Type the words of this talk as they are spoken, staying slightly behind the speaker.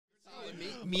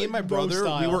Me and my brother,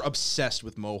 we were obsessed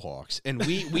with mohawks, and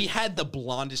we had the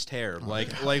blondest hair.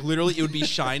 Like literally, it would be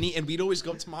shiny, and we'd always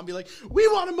go up to mom and be like, "We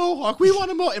want a mohawk, we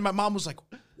want a mohawk," and my mom was like,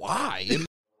 "Why?" And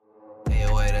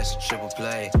AOA, that's a triple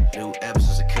play. New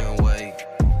episodes, I couldn't wait.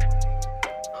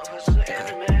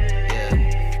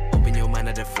 Yeah, open your mind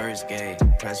at the first gate.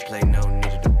 Press play, no need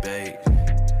to debate.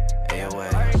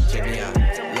 AOA, check me out.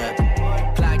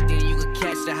 Look, clocked in, you can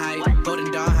catch the hype.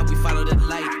 Golden Dawn, how we follow the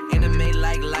light. Anime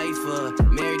like life,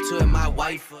 married to it, my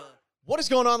wife. What is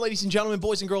going on, ladies and gentlemen,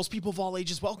 boys and girls, people of all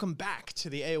ages? Welcome back to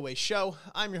the AOA show.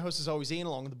 I'm your host, as always, Ian,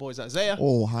 along with the boys Isaiah.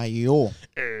 Oh, hi, yo.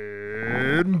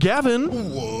 And Gavin.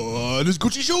 what is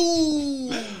Gucci Show?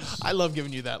 I love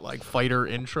giving you that, like, fighter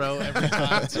intro every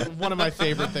time. It's one of my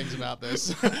favorite things about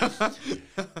this.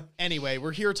 Anyway,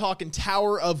 we're here talking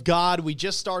Tower of God. We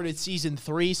just started Season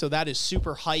 3, so that is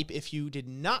super hype. If you did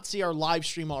not see our live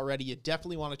stream already, you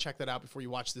definitely want to check that out before you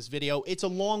watch this video. It's a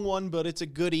long one, but it's a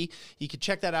goodie. You can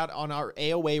check that out on our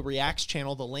AOA Reacts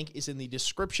channel. The link is in the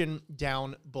description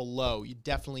down below. You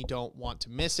definitely don't want to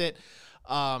miss it.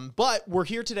 But we're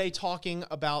here today talking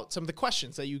about some of the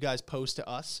questions that you guys posed to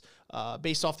us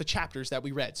based off the chapters that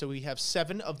we read. So we have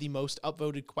 7 of the most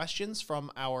upvoted questions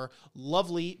from our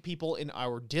lovely people in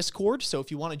our Discord. So if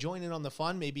you want to join in on the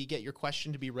fun, maybe get your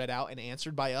question to be read out and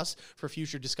answered by us for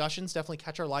future discussions, definitely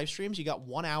catch our live streams. You got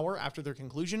 1 hour after their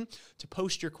conclusion to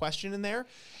post your question in there.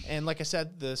 And like I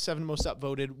said, the 7 most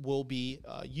upvoted will be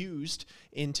used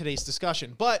in today's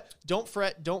discussion. But don't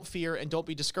fret, don't fear, and don't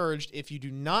be discouraged if you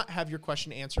do not have your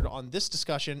question answered on this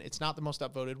discussion. It's not the most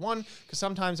upvoted one, because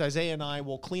sometimes Isaiah and I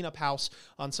will clean up house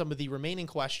on some of the remaining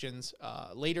questions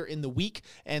later in the week,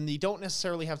 and they don't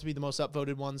necessarily have to be the most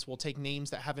upvoted ones. We'll take names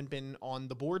that haven't been on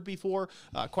the board before,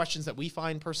 questions that we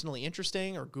find personally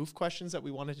interesting, or goof questions that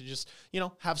we wanted to just,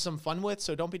 have some fun with.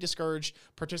 So don't be discouraged.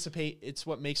 Participate. It's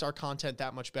what makes our content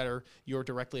that much better. You're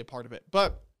directly a part of it.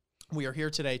 But we are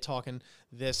here today talking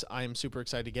this. I am super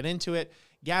excited to get into it.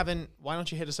 Gavin, why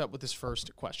don't you hit us up with this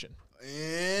first question?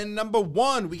 And number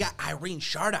 1, we got Irene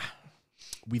Sharda.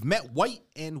 We've met White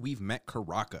and we've met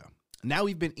Karaka. Now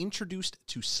we've been introduced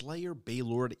to Slayer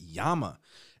Baylord Yama.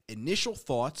 Initial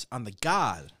thoughts on the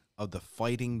god of the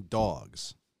fighting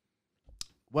dogs.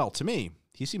 Well, to me,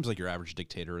 he seems like your average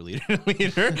dictator or leader.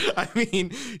 I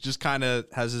mean, just kind of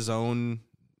has his own,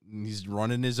 he's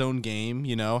running his own game,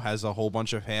 has a whole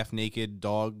bunch of half-naked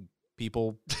dog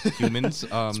people, humans.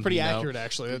 It's pretty accurate,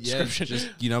 actually, that description. Just,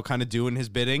 kind of doing his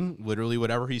bidding, literally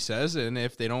whatever he says, and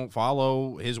if they don't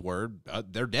follow his word,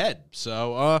 they're dead.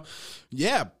 So,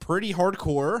 pretty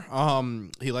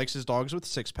hardcore. He likes his dogs with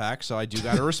 6-packs, so I do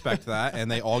got to respect that, and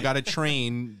they all got to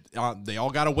train, they all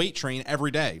got to weight train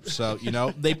every day, so,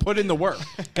 they put in the work.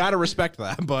 Got to respect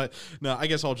that, but, no, I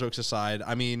guess all jokes aside,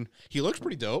 I mean, he looks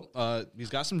pretty dope. He's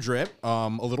got some drip, a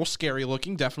little scary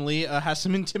looking, definitely has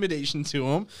some intimidation to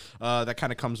him. That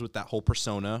kind of comes with that whole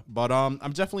persona. But I'm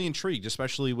definitely intrigued,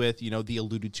 especially with, the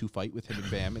alluded to fight with him and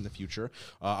Bam in the future.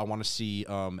 I want to see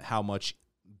how much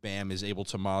Bam is able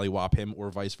to mollywop him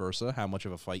or vice versa, how much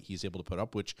of a fight he's able to put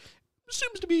up, which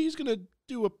seems to be he's going to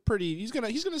do a pretty, he's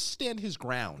gonna stand his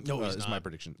ground. No, he's is not. my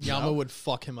prediction. Yama would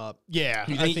fuck him up. Yeah.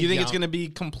 You think it's going to be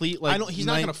complete, like, he's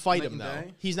not going to fight him, though.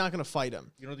 day? He's not going to fight him.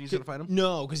 You don't think he's going to fight him?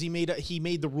 No, because he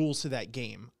made the rules to that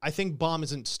game. I think Bomb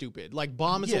isn't stupid. Like,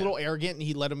 Bomb is a little arrogant, and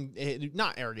he let him,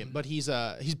 not arrogant, but he's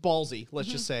ballsy, let's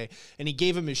just say, and he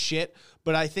gave him his shit.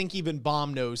 But I think even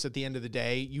Bomb knows at the end of the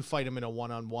day, you fight him in a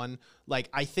one-on-one. Like,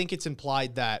 I think it's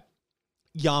implied that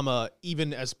Yama,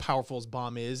 even as powerful as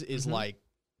Bomb is like,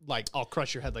 I'll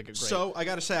crush your head like a grape. So I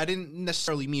gotta say, I didn't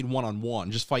necessarily mean one-on-one,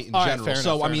 just fight in All right, general. fair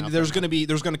So enough, I mean, fair there's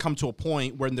enough. gonna come to a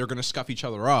point when they're gonna scuff each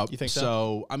other up. You think so?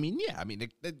 So I mean, yeah. I mean,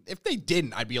 if they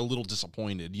didn't, I'd be a little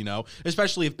disappointed.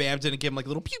 Especially if Bam didn't give him like a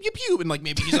little pew pew pew, and like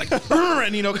maybe he's like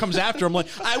and comes after him. Like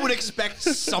I would expect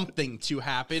something to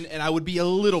happen, and I would be a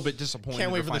little bit disappointed.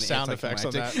 Can't wait for the sound effects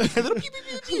on that. A little pew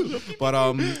pew pew pew. But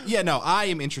yeah, no, I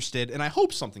am interested, and I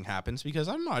hope something happens because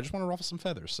I don't know. I just want to ruffle some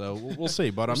feathers, so we'll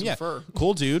see. But yeah, fur.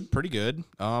 Cool dude, pretty good.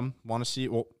 Want to see?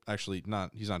 Well, actually,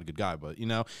 not. He's not a good guy, but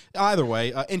either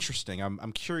way, interesting.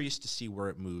 I'm curious to see where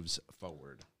it moves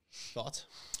forward. Thoughts?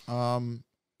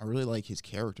 I really like his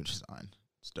character design.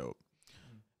 It's dope.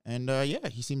 And yeah,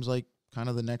 he seems like kind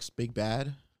of the next big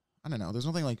bad. I don't know. There's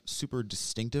nothing like super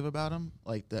distinctive about him,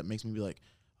 like that makes me be like,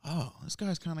 oh, this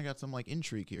guy's kind of got some like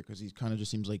intrigue here, because he kind of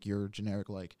just seems like your generic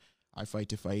like I fight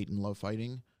to fight and love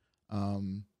fighting.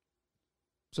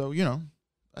 So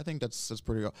I think that's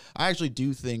pretty cool. I actually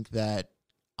do think that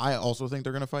I also think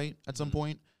they're gonna fight at some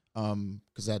point,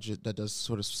 because that does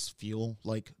sort of feel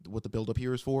like what the build up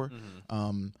here is for.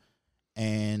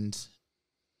 And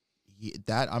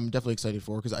that I'm definitely excited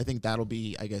for, because I think that'll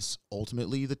be, I guess,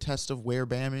 ultimately the test of where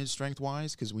Bam is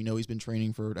strength-wise, because we know he's been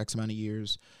training for X amount of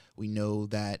years. We know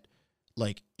that,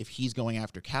 like, if he's going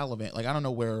after Caliban, like, I don't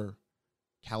know where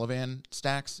Caliban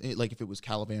stacks, like, if it was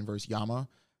Caliban versus Yama,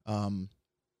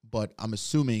 but I'm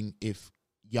assuming if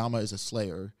Yama is a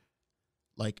Slayer,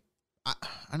 like, I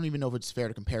don't even know if it's fair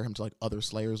to compare him to, like, other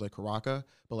Slayers like Karaka,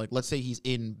 but, like, let's say he's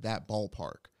in that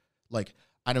ballpark. Like,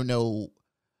 I don't know.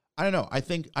 I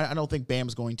don't think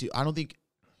Bam's going to. I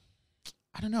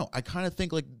don't know. I kind of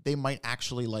think, like, they might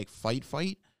actually, like,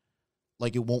 fight.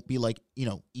 Like, it won't be, like, you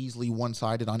know, easily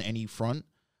one-sided on any front.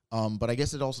 But I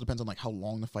guess it also depends on, like, how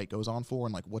long the fight goes on for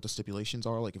and, like, what the stipulations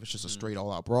are. Like, if it's just a straight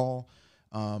all-out brawl.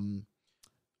 And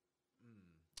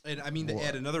I mean, to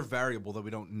add another variable that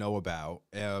we don't know about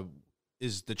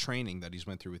is the training that he's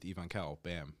went through with Ivan Kel,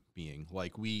 Bam, being.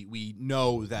 Like, we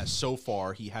know that so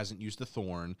far he hasn't used the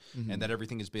Thorn, and that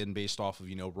everything has been based off of,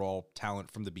 you know, raw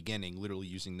talent from the beginning, literally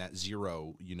using that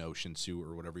zero, you know, Shinsu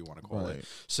or whatever you want to call it.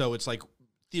 So it's like,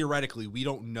 theoretically, we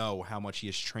don't know how much he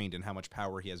has trained and how much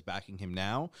power he has backing him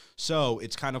now. So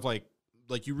it's kind of like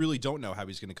you really don't know how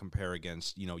he's going to compare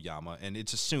against, you know, Yama, and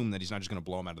it's assumed that he's not just going to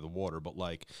blow him out of the water, but,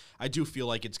 like, I do feel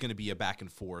like it's going to be a back and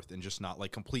forth and just not,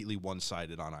 like, completely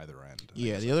one-sided on either end.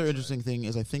 Yeah, the other interesting thing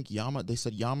is I think they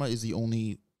said Yama is the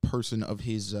only person of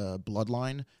his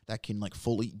bloodline that can, like,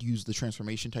 fully use the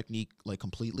transformation technique, like,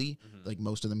 completely. Like,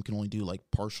 most of them can only do, like,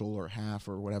 partial or half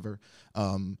or whatever.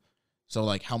 So,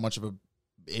 like, how much of a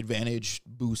advantage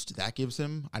boost that gives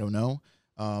him, I don't know.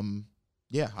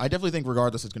 Yeah, I definitely think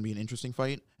regardless it's going to be an interesting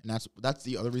fight, and that's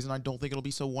the other reason I don't think it'll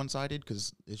be so one-sided,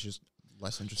 because it's just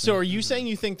less interesting. So are you saying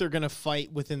you think they're going to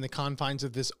fight within the confines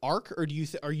of this arc, or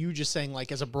are you just saying,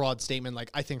 like, as a broad statement,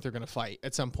 like, I think they're going to fight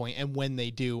at some point, and when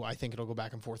they do, I think it'll go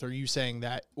back and forth? Are you saying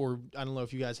that, or I don't know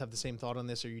if you guys have the same thought on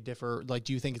this, or you differ? Like,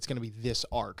 do you think it's going to be this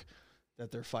arc that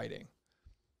they're fighting?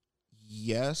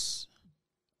 Yes.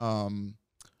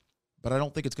 But I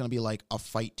don't think it's going to be, like, a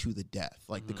fight to the death.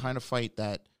 Like, the kind of fight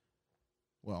that,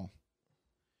 well,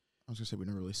 I was going to say we've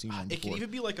never really seen one before. It can even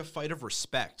be, like, a fight of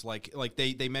respect. Like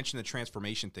they mentioned the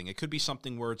transformation thing. It could be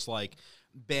something where it's, like,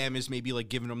 Bam is maybe, like,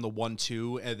 giving him the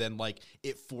 1-2, and then, like,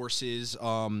 it forces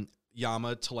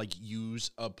Yama to, like,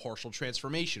 use a partial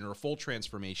transformation or a full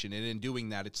transformation. And in doing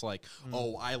that, it's like,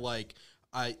 I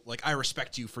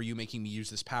respect you for you making me use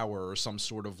this power, or some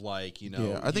sort of, like, you know.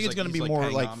 Yeah, I think it's going to be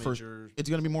more like it's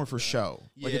going to be more for show.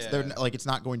 Like, it's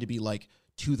not going to be like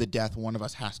to the death, one of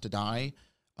us has to die.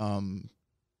 It's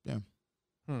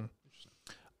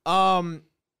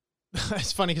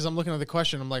funny because I'm looking at the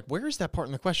question. I'm like, where is that part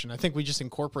in the question? I think we just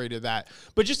incorporated that.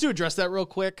 But just to address that real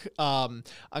quick, I'm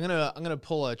gonna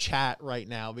pull a chat right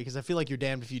now, because I feel like you're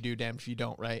damned if you do, damned if you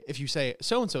don't, right? If you say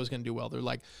so and so is gonna do well, they're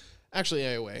like, actually,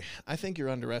 AOA, I think you're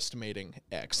underestimating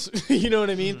X. You know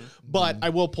what I mean? But I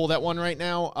will pull that one right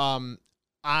now.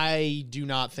 I do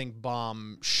not think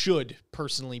Bomb should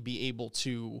personally be able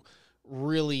to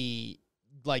really,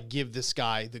 like, give this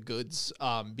guy the goods,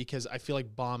 because I feel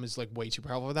like Bomb is, like, way too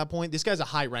powerful at that point. This guy's a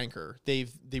high ranker. They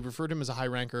referred to him as a high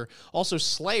ranker. Also,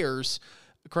 Slayers,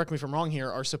 correct me if I'm wrong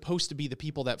here, are supposed to be the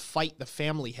people that fight the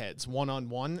family heads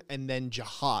one-on-one, and then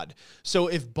Jihad. So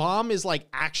if Bomb is, like,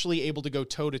 actually able to go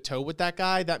toe-to-toe with that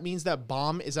guy, that means that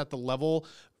Bomb is at the level,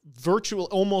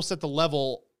 almost at the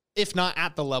level, if not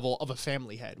at the level, of a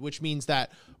family head, which means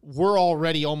that we're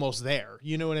already almost there.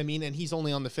 You know what I mean? And he's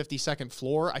only on the 52nd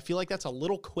floor. I feel like that's a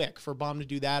little quick for Bomb to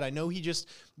do that. I know he just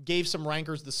gave some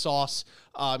rankers the sauce,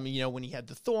 you know, when he had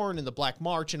the Thorn and the Black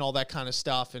March and all that kind of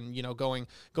stuff, and, you know, going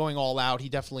all out, he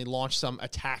definitely launched some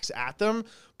attacks at them.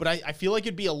 But I feel like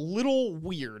it'd be a little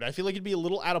weird. I feel like it'd be a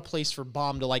little out of place for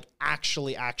Bomb to, like,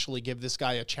 actually give this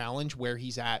guy a challenge where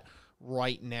he's at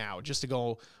right now, just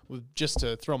to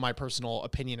throw my personal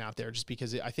opinion out there, just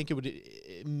because I think it would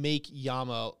make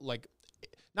Yama, like,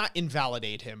 not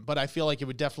invalidate him, but I feel like it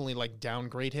would definitely, like,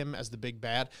 downgrade him as the big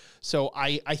bad. So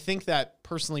I think that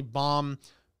personally, Bomb,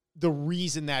 the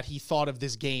reason that he thought of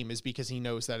this game is because he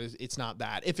knows that it's not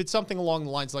that. If it's something along the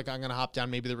lines like, I'm going to hop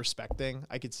down, maybe the respect thing,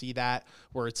 I could see that,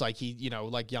 where it's like he, you know,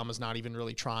 like, Yama's not even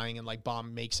really trying, and, like,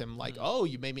 Bomb makes him like, oh,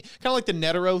 you made me, kind of like the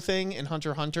Netero thing in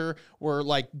Hunter x Hunter, where,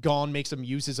 like, Gon makes him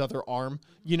use his other arm.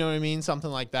 You know what I mean?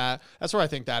 Something like that. That's where I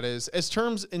think that is.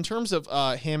 In terms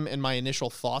of him and my initial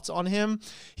thoughts on him,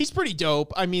 he's pretty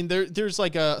dope. I mean, there's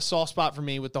like a soft spot for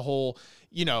me with the whole,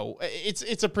 you know,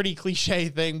 it's a pretty cliche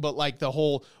thing, but, like, the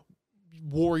whole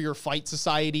warrior fight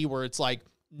society where it's like,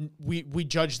 we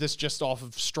judge this just off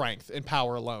of strength and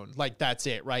power alone. Like, that's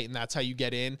it, right? And that's how you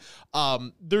get in.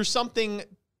 There's something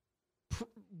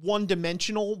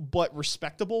one-dimensional but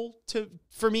respectable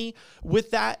for me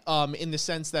with that, in the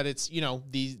sense that it's, you know,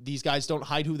 these guys don't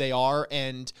hide who they are,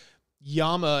 and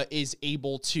Yama is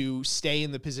able to stay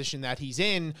in the position that he's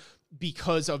in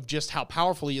because of just how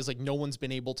powerful he is. Like, no one's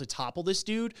been able to topple this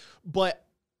dude. But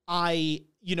I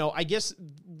guess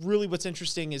really what's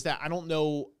interesting is that I don't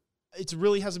know, it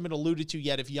really hasn't been alluded to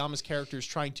yet if Yama's character is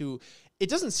trying to, it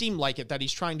doesn't seem like it, that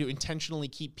he's trying to intentionally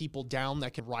keep people down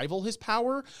that can rival his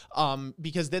power,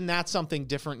 because then that's something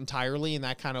different entirely, and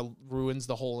that kind of ruins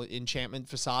the whole enchantment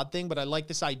facade thing. But I like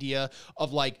this idea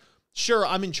of like, sure,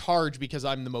 I'm in charge because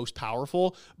I'm the most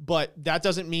powerful, but that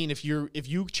doesn't mean if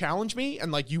you challenge me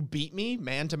and like you beat me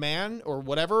man to man or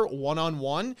whatever,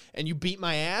 1-on-1, and you beat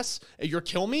my ass, you're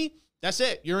kill me, that's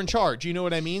it. You're in charge. You know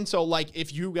what I mean? So like,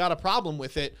 if you got a problem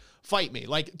with it, fight me.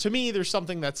 Like, to me, there's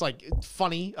something that's like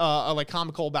funny, like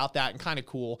comical about that, and kind of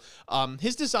cool.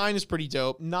 His design is pretty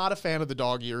dope. Not a fan of the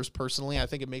dog ears personally. I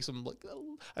think it makes him look,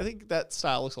 I think that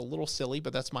style looks a little silly,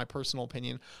 but that's my personal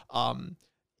opinion.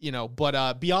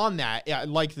 But beyond that, I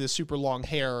like the super long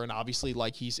hair, and obviously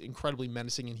like he's incredibly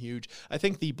menacing and huge. I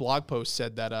think the blog post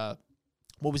said that,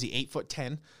 what was he,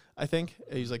 8'10"? I think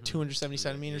he's like 270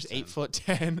 centimeters,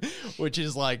 8'10", which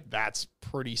is like, that's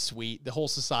pretty sweet. The whole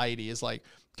society is like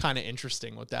kind of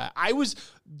interesting with that. I was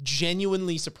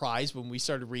genuinely surprised when we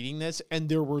started reading this and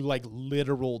there were like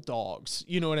literal dogs.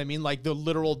 You know what I mean? Like the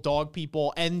literal dog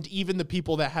people, and even the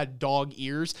people that had dog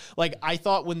ears. Like, I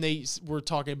thought when they were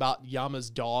talking about Yama's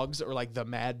dogs, or like the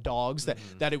mad dogs,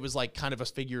 that it was like kind of a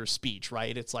figure of speech,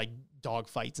 right? It's like dog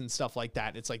fights and stuff like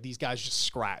that. It's like these guys just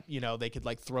scrap, you know, they could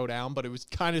like throw down, but it was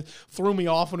kind of threw me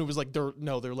off when it was like they're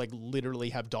like literally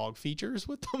have dog features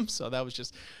with them. So that was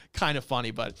just kind of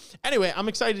funny. But anyway, I'm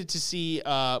excited to see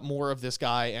more of this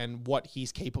guy and what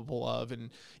he's capable of, and,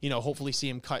 you know, hopefully see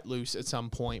him cut loose at some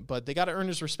point. But they got to earn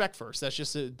his respect first. That's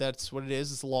just that's what it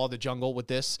is. It's the law of the jungle with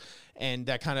this, and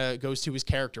that kind of goes to his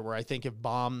character, where I think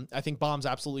Bomb's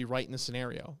absolutely right in the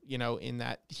scenario, you know, in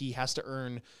that he has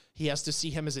to see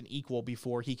him as an equal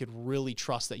before he could really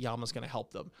trust that Yama's going to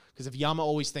help them. Because if Yama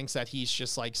always thinks that he's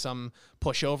just like some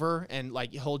pushover, and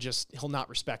like he'll not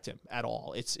respect him at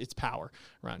all. It's power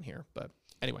around here. But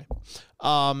anyway,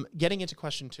 getting into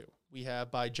question 2, we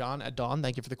have by John at Dawn.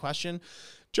 Thank you for the question.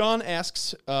 John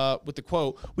asks with the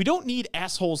quote, "We don't need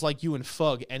assholes like you and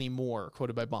Fug anymore,"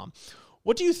 quoted by Bomb.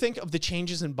 What do you think of the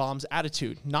changes in Bomb's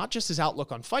attitude? Not just his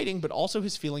outlook on fighting, but also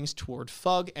his feelings toward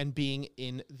Fug and being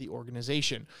in the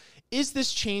organization. Is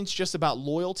this change just about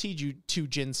loyalty to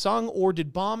Jin Sung, or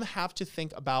did Bomb have to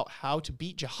think about how to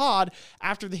beat Jihad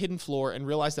after the hidden floor and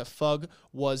realize that Fug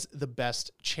was the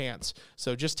best chance?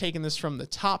 So just taking this from the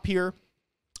top here.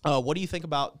 What do you think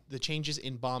about the changes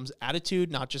in Bomb's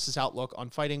attitude, not just his outlook on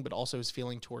fighting, but also his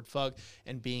feeling toward Fug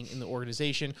and being in the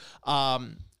organization?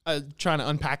 Trying to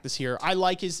unpack this here. I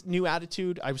like his new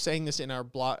attitude. I was saying this in a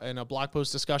blog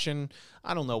post discussion.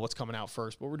 I don't know what's coming out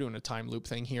first, but we're doing a time loop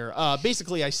thing here.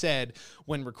 Basically, I said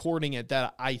when recording it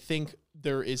that I think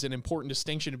there is an important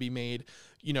distinction to be made,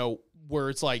 you know,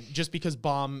 where it's like, just because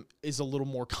Bomb is a little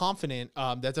more confident,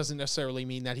 that doesn't necessarily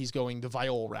mean that he's going the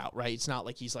Viola route, right? It's not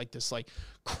like he's like this like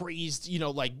crazed, you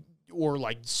know, like, or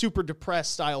like super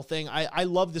depressed style thing. I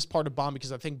love this part of Bomb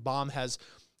because I think Bomb has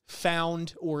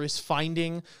found, or is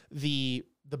finding, the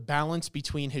balance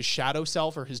between his shadow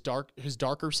self, or his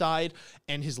darker side,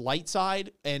 and his light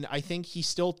side. And I think he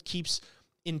still keeps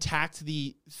intact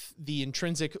the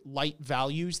intrinsic light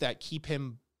values that keep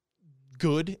him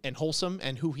good and wholesome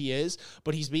and who he is,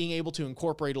 but he's being able to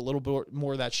incorporate a little bit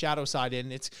more of that shadow side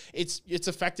in. It's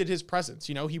affected his presence.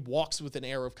 You know, he walks with an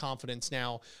air of confidence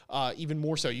now, even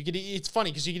more so. It's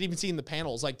funny because you can even see in the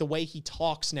panels, like the way he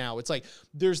talks now, it's like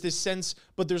there's this sense,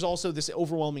 but there's also this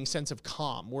overwhelming sense of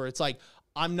calm, where it's like,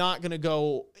 I'm not going to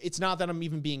go, it's not that I'm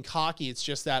even being cocky. It's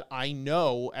just that I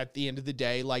know at the end of the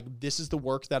day, like, this is the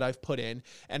work that I've put in,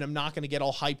 and I'm not going to get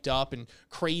all hyped up and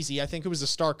crazy. I think it was a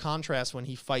stark contrast when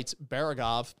he fights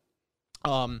Baragov.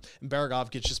 And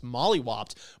Baragov gets just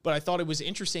mollywopped. But I thought it was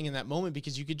interesting in that moment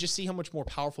because you could just see how much more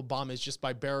powerful Bomb is just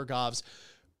by Baragov's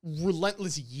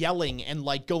relentless yelling and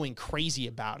like going crazy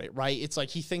about it, right? It's like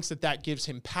he thinks that gives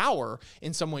him power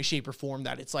in some way, shape, or form,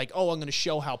 that it's like, oh, I'm going to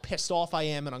show how pissed off I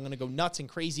am and I'm going to go nuts and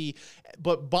crazy.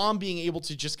 But Bomb being able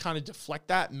to just kind of deflect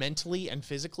that mentally and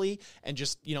physically, and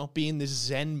just, you know, be in this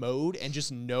Zen mode and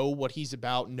just know what he's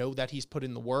about, know that he's put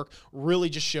in the work, really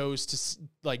just shows to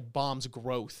like Bomb's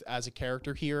growth as a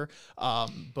character here,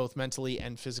 both mentally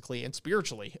and physically and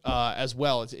spiritually as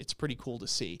well. It's pretty cool to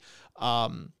see.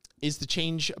 Is the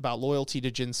change about loyalty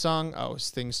to Jin Sung? Oh, it's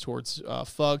things towards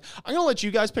Fug. I'm going to let you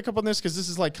guys pick up on this because this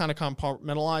is like kind of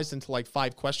compartmentalized into like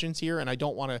 5 questions here, and I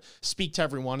don't want to speak to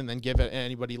everyone and then give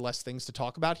anybody less things to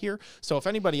talk about here. So if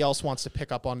anybody else wants to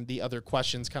pick up on the other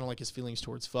questions, kind of like his feelings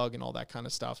towards Fug and all that kind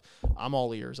of stuff, I'm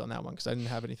all ears on that one because I didn't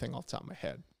have anything off the top of my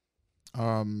head.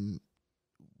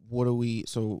 What do we?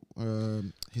 So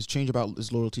his change about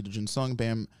his loyalty to Jin Sung,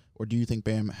 Bam, or do you think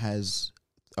Bam has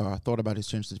thought about his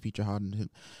change to defeat Jihad and him?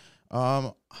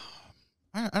 I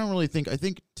don't really think. I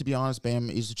think, to be honest, Bam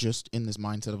is just in this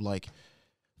mindset of like,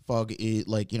 Fug is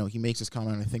like, he makes this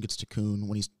comment. And I think it's to Kun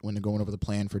when they're going over the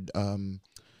plan for Dang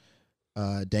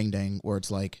Dang, where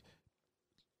it's like,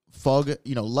 Fug,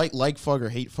 like Fug or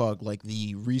hate Fug, like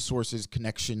the resources,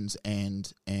 connections,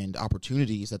 and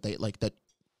opportunities that they like that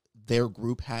their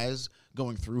group has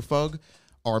going through Fug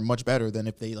are much better than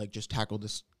if they like just tackle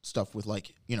this stuff with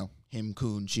like him,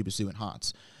 Kun, Shibasu, and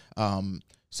Hots.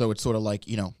 So it's sort of like,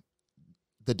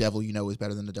 the devil is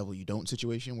better than the devil you don't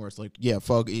situation, where it's like, yeah,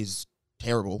 Fug is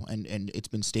terrible, and it's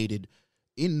been stated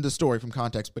in the story from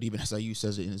context, but even SIU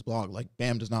says it in his blog, like,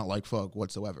 Bam does not like Fug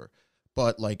whatsoever.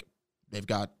 But, like, they've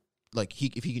got, like,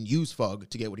 if he can use Fug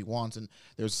to get what he wants, and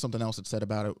there's something else that's said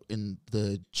about it in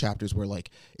the chapters where,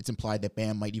 like, it's implied that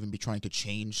Bam might even be trying to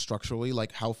change structurally,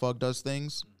 like, how Fug does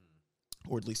things,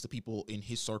 or at least the people in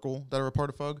his circle that are a part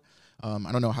of Fug.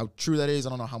 I don't know how true that is. I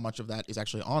don't know how much of that is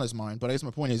actually on his mind. But I guess my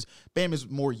point is, Bam is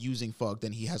more using Fug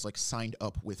than he has like signed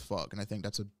up with Fug, and I think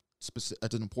that's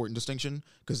that's an important distinction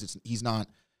because he's not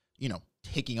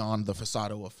taking on the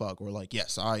facade of Fug, or like,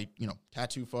 yes, I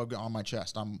tattoo Fug on my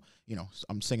chest. I'm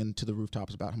singing to the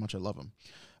rooftops about how much I love him.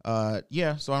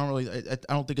 Yeah, so I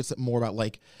don't think it's more about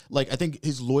like I think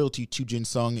his loyalty to Jin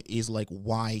Sung is like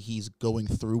why he's going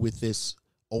through with this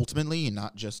ultimately, and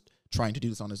not just trying to do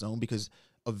this on his own, because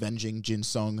avenging Jin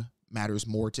Sung matters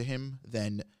more to him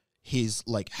than his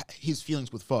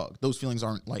feelings with Fug. Those feelings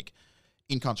aren't like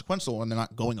inconsequential, and they're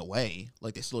not going away.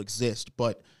 Like, they still exist,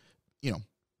 but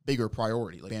bigger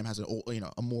priority. Like, Bam has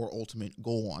a more ultimate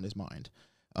goal on his mind.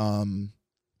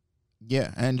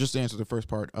 Yeah, and just to answer the first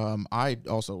part, I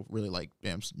also really like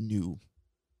Bam's new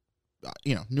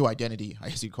identity, I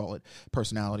guess you'd call it,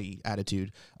 personality,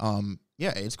 attitude.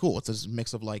 Yeah, it's cool. It's this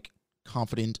mix of like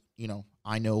confident,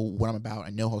 I know what I'm about,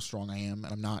 I know how strong I am,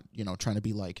 and I'm not, trying to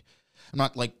be like, I'm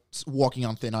not like walking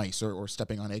on thin ice or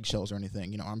stepping on eggshells or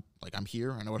anything. I'm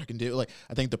here, I know what I can do. Like,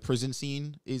 I think the prison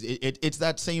scene is it's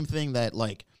that same thing that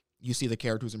like you see the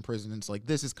characters in prison, and it's like,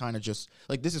 this is kind of just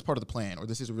like, this is part of the plan, or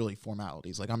this is really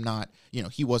formalities. Like, I'm not,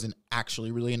 he wasn't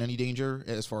actually really in any danger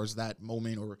as far as that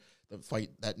moment or the fight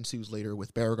that ensues later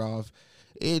with Baragov.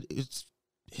 It's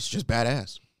just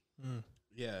badass.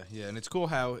 Yeah, and it's cool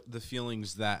how the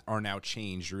feelings that are now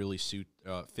changed really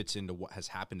fits into what has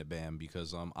happened to Bam,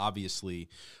 because obviously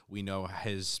we know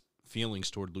his feelings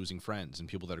toward losing friends and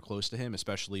people that are close to him,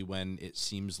 especially when it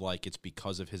seems like it's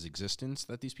because of his existence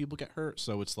that these people get hurt.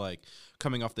 So it's like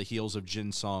coming off the heels of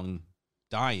Jin Sung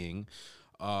dying,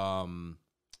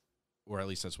 or at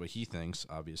least that's what he thinks,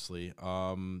 obviously.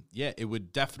 Yeah, it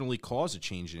would definitely cause a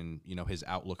change in, his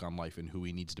outlook on life and who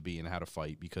he needs to be and how to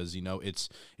fight, because,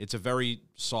 it's a very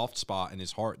soft spot in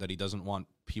his heart that he doesn't want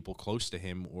people close to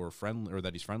him or friendly, or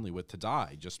that he's friendly with, to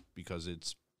die just because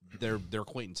they're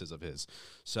acquaintances of his.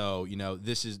 So,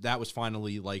 that was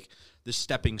finally like the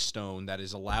stepping stone that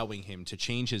is allowing him to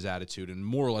change his attitude, and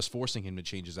more or less forcing him to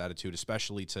change his attitude,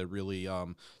 especially to really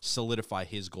solidify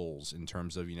his goals in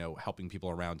terms of, helping people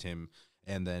around him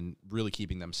and then really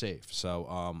keeping them safe. So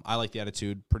I like the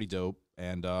attitude, pretty dope.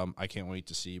 And I can't wait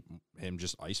to see him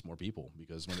just ice more people,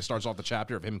 because when it starts off the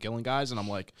chapter of him killing guys, and I'm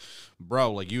like,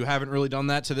 bro, like, you haven't really done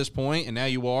that to this point, and now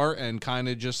you are, and kind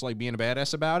of just like being a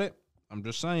badass about it. I'm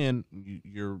just saying,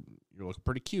 you're looking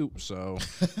pretty cute, so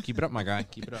keep it up, my guy.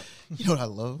 Keep it up. You know what I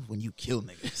love? When you kill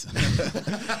niggas.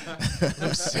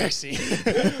 I'm sexy.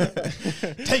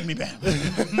 Take me, Bam.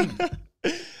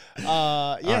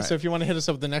 Right. So if you want to hit us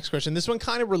up with the next question, this one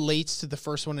kind of relates to the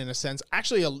first one in a sense.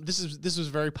 Actually, this was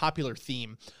a very popular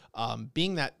theme,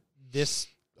 being that this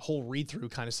whole read through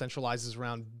kind of centralizes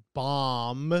around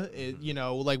Bomb.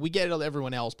 Like, we get it,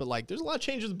 everyone else, but like, there's a lot of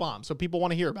changes with Bomb, so people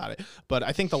want to hear about it. But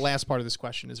I think the last part of this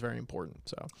question is very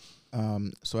important.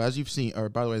 So as you've seen, or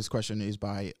by the way, this question is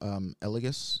by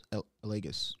Elegus.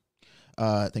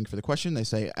 Thank you for the question. They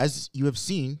say, as you have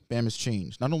seen, Bam has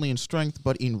changed, not only in strength,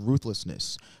 but in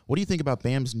ruthlessness. What do you think about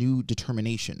Bam's new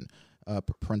determination?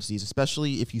 Parentheses,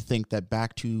 especially if you think that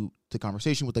back to the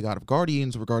conversation with the God of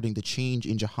Guardians regarding the change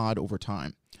in Jihad over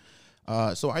time.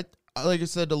 So I like I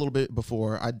said a little bit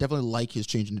before, I definitely like his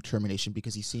change in determination,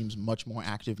 because he seems much more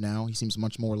active now. He seems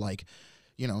much more like,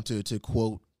 to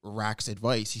quote Rack's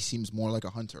advice, he seems more like a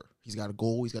hunter. He's got a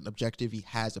goal, he's got an objective, he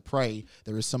has a prey.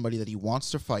 There is somebody that he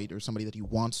wants to fight or somebody that he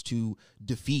wants to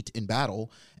defeat in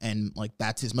battle, and like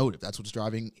that's his motive. That's what's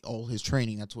driving all his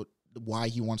training. That's why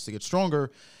he wants to get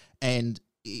stronger. And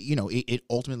you know, it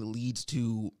ultimately leads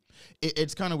to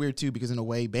it's kind of weird too, because in a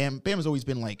way Bam has always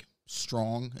been like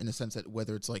strong in the sense that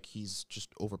whether it's like he's just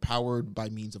overpowered by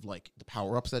means of like the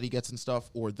power-ups that he gets and stuff,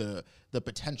 or the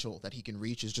potential that he can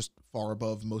reach is just far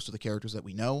above most of the characters that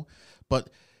we know. But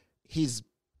his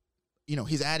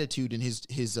attitude and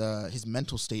his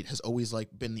mental state has always like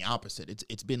been the opposite.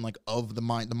 It's been like of the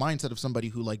mindset of somebody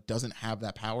who like doesn't have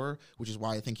that power, which is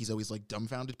why I think he's always like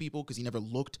dumbfounded people, because he never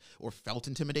looked or felt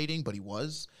intimidating, but he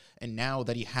was. And now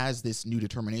that he has this new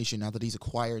determination, now that he's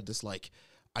acquired this like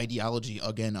ideology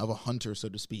again of a hunter, so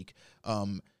to speak,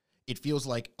 it feels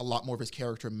like a lot more of his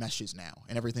character meshes now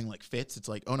and everything like fits. It's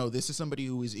like, oh no, this is somebody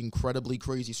who is incredibly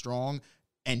crazy strong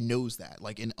and knows that,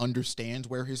 like, and understands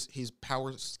where his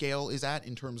power scale is at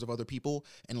in terms of other people,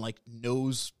 and like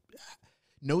knows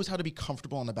how to be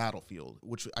comfortable on the battlefield,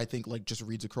 which I think like just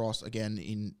reads across again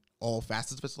in all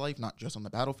facets of his life, not just on the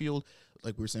battlefield.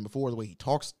 Like we were saying before, the way he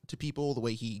talks to people, the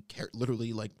way he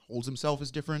literally like holds himself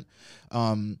is different.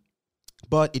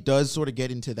 But it does sort of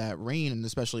get into that reign, and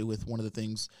especially with one of the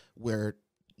things where,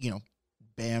 you know,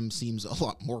 Bam seems a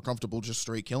lot more comfortable just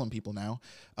straight killing people now,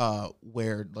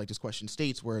 where, like this question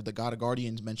states, where the God of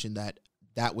Guardians mentioned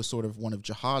that was sort of one of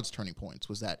Jihad's turning points,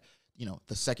 was that, you know,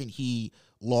 the second he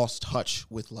lost touch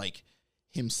with, like,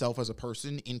 himself as a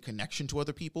person in connection to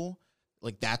other people,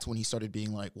 like, that's when he started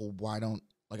being like, well, why don't,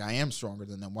 like, I am stronger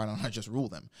than them, why don't I just rule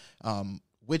them?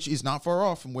 Which is not far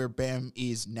off from where Bam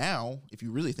is now, if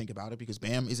you really think about it, because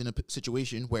Bam is in a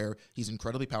situation where he's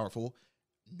incredibly powerful,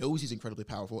 knows he's incredibly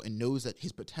powerful, and knows that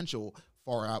his potential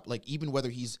far out, like, even whether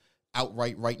he's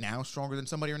outright right now stronger than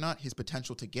somebody or not, his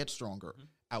potential to get stronger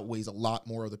outweighs a lot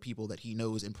more of the people that he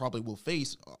knows and probably will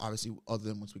face, obviously, other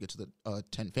than once we get to the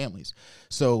 10 families.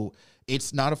 So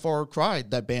it's not a far cry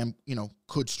that Bam, you know,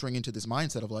 could string into this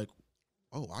mindset of like,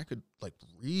 oh, I could like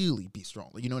really be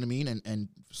strong. You know what I mean? And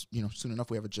you know, soon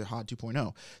enough we have a Jihad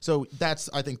 2.0. So that's,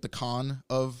 I think, the con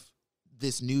of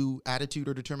this new attitude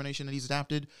or determination that he's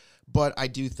adapted. But I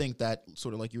do think that,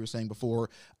 sort of like you were saying before,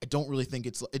 I don't really think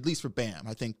it's, at least for Bam,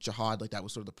 I think Jihad, like, that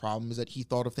was sort of the problem, is that he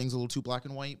thought of things a little too black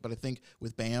and white. But I think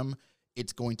with Bam,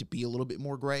 it's going to be a little bit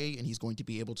more gray, and he's going to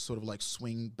be able to sort of like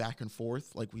swing back and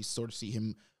forth. Like we sort of see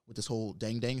him with this whole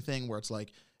dang thing, where it's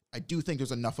like, I do think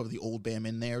there's enough of the old Bam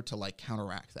in there to like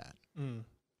counteract that.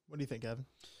 What do you think, Evan?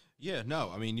 Yeah,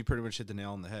 no, I mean, you pretty much hit the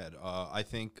nail on the head. I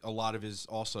think a lot of his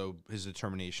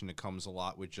determination, it comes a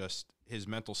lot with just his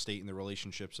mental state and the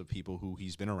relationships of people who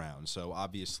he's been around. So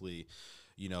obviously,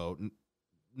 you know,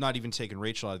 not even taking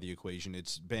Rachel out of the equation,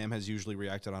 it's Bam has usually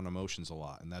reacted on emotions a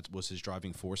lot, and that was his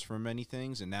driving force for many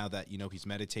things. And now that, you know, he's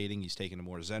meditating, he's taking a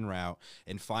more Zen route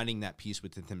and finding that peace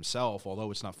within himself, although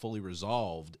it's not fully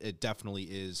resolved, it definitely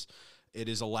is. It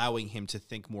is allowing him to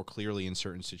think more clearly in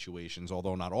certain situations,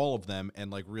 although not all of them, and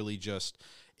like really just,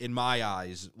 in my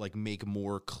eyes, like make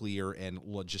more clear and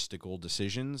logistical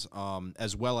decisions,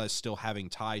 as well as still having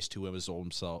ties to his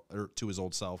old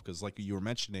self, because like you were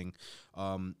mentioning,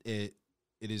 it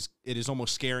is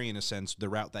almost scary in a sense, the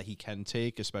route that he can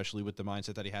take, especially with the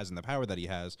mindset that he has and the power that he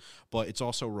has. But it's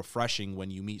also refreshing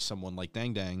when you meet someone like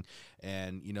Dang Dang,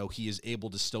 and, you know, he is able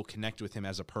to still connect with him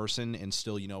as a person and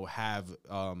still, you know, have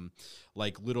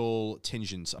like little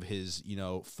tinges of his, you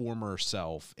know, former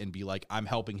self, and be like, I'm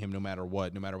helping him no matter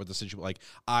what the situation. Like,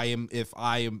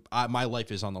 my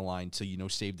life is on the line to, you know,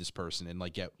 save this person and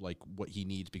like get like what he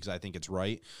needs, because I think it's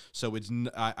right. So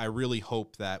I really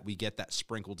hope that we get that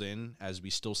sprinkled in as we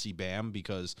still see Bam,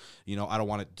 because, you know, I don't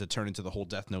want it to turn into the whole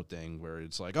Death Note thing where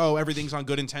it's like, oh, everything's on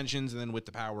good intentions, and then with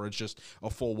the power it's just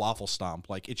a full waffle stomp.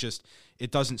 Like,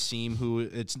 it doesn't seem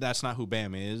that's not who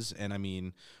Bam is. And I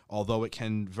mean, although it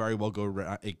can very well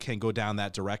go down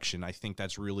that direction, I think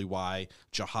that's really why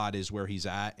Jihad is where he's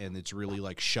at, and it's really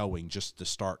like showing just the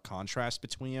stark contrast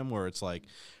between him, where it's like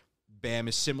Bam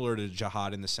is similar to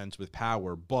Jihad in the sense with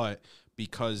power, but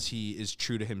because he is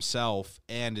true to himself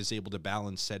and is able to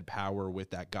balance said power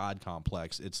with that God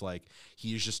complex, it's like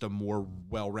he is just a more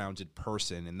well-rounded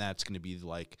person, and that's going to be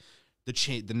like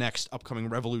the next upcoming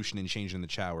revolution in changing the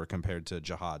Chower compared to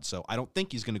Jihad. So I don't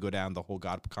think he's going to go down the whole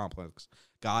God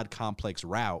complex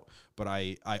route, but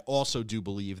I also do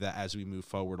believe that as we move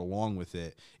forward along with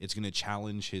it, it's going to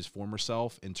challenge his former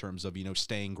self in terms of, you know,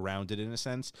 staying grounded in a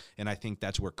sense. And I think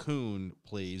that's where Khun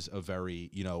plays a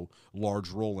very, you know, large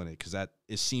role in it, because that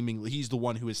is seemingly, he's the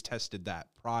one who has tested that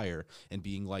prior and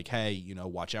being like, hey, you know,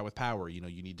 watch out with power, you know,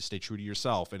 you need to stay true to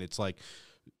yourself. And it's like,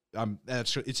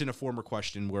 it's in a former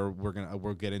question where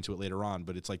we'll get into it later on,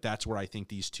 but it's like that's where I think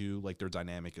these two, like, their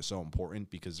dynamic is so important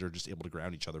because they're just able to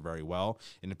ground each other very well.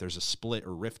 And if there's a split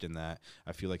or rift in that,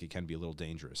 I feel like it can be a little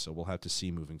dangerous. So we'll have to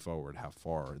see moving forward how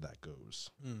far that goes.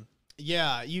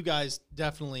 Yeah, you guys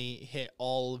definitely hit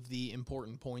all of the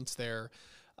important points there.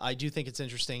 I do think it's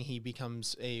interesting he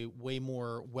becomes a way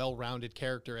more well-rounded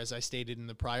character, as I stated in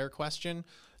the prior question.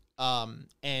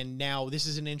 And now this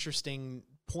is an interesting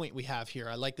point we have here.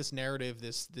 I like this narrative,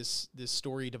 this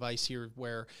story device here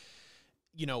where,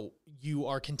 you know, you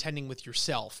are contending with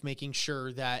yourself, making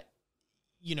sure that,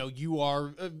 you know, you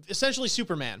are essentially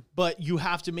Superman, but you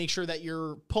have to make sure that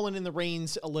you're pulling in the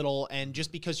reins a little. And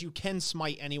just because you can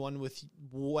smite anyone with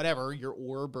whatever, your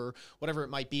orb or whatever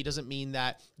it might be, doesn't mean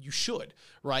that you should,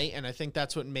 right? And I think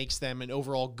that's what makes them an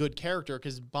overall good character,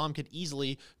 because Bomb could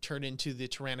easily turn into the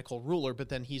tyrannical ruler, but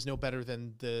then he's no better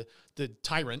than the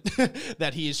tyrant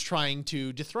that he is trying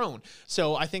to dethrone.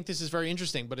 So I think this is very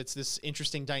interesting, but it's this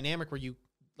interesting dynamic where you,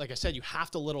 like I said, you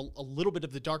have to a little bit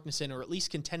of the darkness in, or at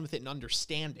least contend with it and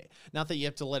understand it. Not that you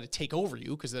have to let it take over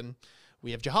you, because then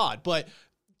we have jihad, but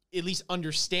at least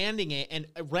understanding it and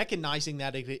recognizing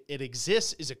that it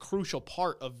exists is a crucial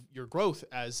part of your growth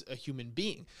as a human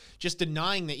being. Just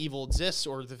denying that evil exists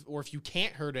or if you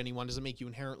can't hurt anyone doesn't make you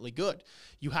inherently good.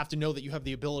 You have to know that you have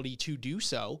the ability to do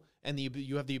so, and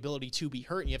you have the ability to be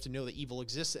hurt, and you have to know that evil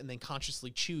exists and then consciously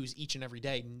choose each and every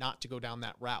day not to go down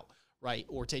that route. Right,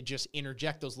 or to just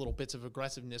interject those little bits of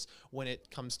aggressiveness when it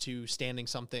comes to standing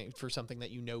for something that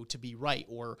you know to be right,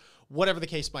 or whatever the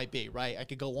case might be, right? I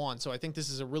could go on. So I think this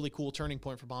is a really cool turning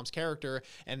point for Bomb's character,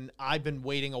 and I've been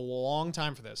waiting a long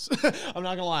time for this. I'm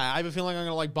not going to lie. I have a feeling I'm going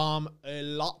to like Bomb a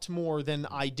lot more than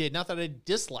I did. Not that I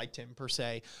disliked him, per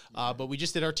se, but we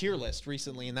just did our tier list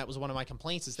recently, and that was one of my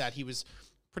complaints, is that he was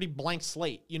pretty blank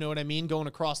slate, you know what I mean? Going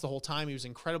across the whole time, he was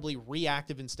incredibly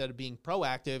reactive instead of being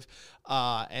proactive,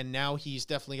 and now he's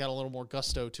definitely got a little more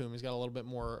gusto to him. He's got a little bit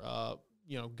more,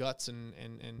 guts and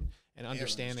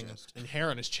understanding and hair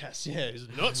on his chest. Yeah, his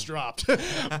nuts dropped.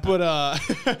 But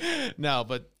no,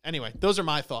 but anyway, those are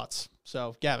my thoughts.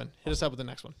 So, Gavin, hit us up with the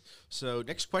next one. So,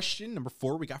 next question, number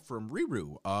 4, we got from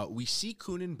Riru. We see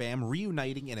Khun and Bam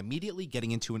reuniting and immediately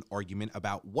getting into an argument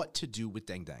about what to do with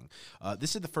Dang Dang.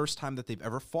 This is the first time that they've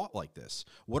ever fought like this.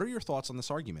 What are your thoughts on this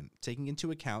argument, taking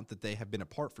into account that they have been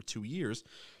apart for 2 years?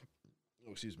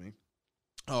 Oh, excuse me.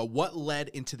 What led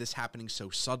into this happening so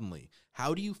suddenly?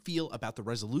 How do you feel about the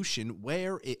resolution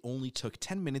where it only took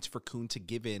 10 minutes for Khun to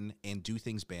give in and do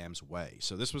things Bam's way?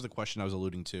 So this was the question I was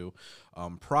alluding to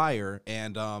prior,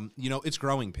 and it's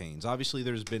growing pains. Obviously,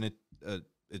 there's been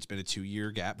it's been a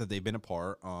 2-year gap that they've been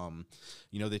apart.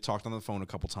 They talked on the phone a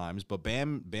couple times, but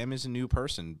Bam is a new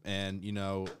person. And,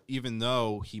 even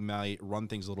though he might run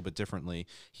things a little bit differently,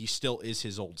 he still is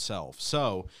his old self.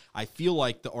 So I feel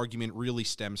like the argument really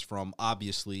stems from,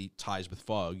 obviously, ties with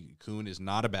Fug. Khun is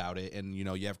not about it. And,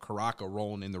 you have Karaka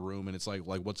rolling in the room, and it's like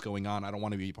what's going on? I don't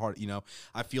want to be part,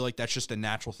 I feel like that's just a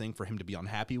natural thing for him to be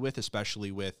unhappy with,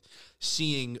 especially with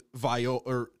seeing Viol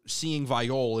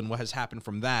and what has happened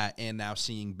from that, and now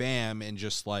seeing Bam, and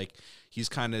just like he's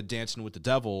kind of dancing with the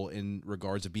devil in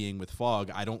regards of being with Fog.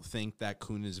 I don't think that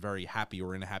Khun is very happy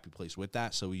or in a happy place with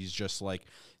that. So he's just like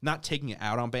not taking it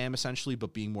out on Bam essentially,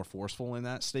 but being more forceful in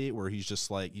that state where he's just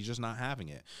not having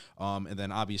it. And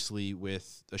then obviously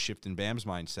with a shift in Bam's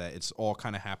mindset, it's all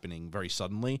kind of happening very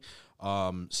suddenly.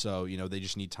 So they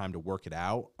just need time to work it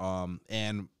out.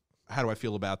 And how do I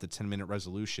feel about the 10-minute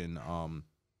resolution?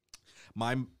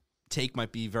 My take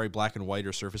might be very black and white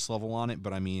or surface level on it,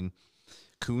 but I mean,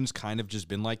 Khun's kind of just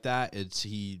been like that.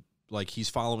 He's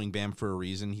following Bam for a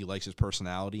reason. He likes his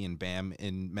personality, and Bam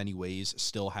in many ways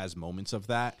still has moments of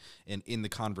that. And in the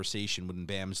conversation when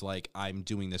Bam's like, I'm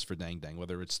doing this for Dang Dang,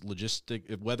 whether it's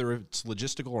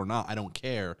logistical or not, I don't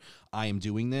care. I am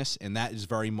doing this. And that is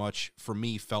very much, for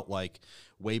me, felt like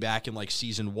way back in like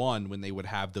season 1 when they would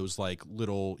have those like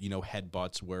little,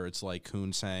 headbutts where it's like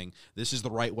Khun saying, this is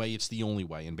the right way, it's the only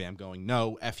way. And Bam going,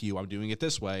 no, F you, I'm doing it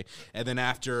this way. And then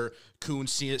after Khun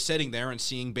sitting there and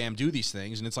seeing Bam do these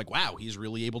things, and it's like, wow, he's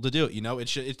really able to do it.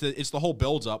 It's the whole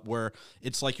build up where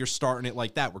it's like you're starting it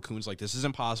like that, where Khun's like, this is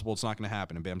impossible, it's not going to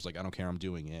happen. And Bam's like, I don't care, I'm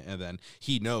doing it. And then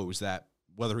he knows that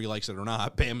whether he likes it or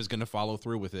not, Bam is going to follow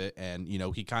through with it. And,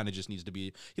 he kind of just needs to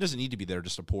be, he doesn't need to be there to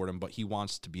support him, but he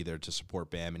wants to be there to support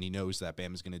Bam. And he knows that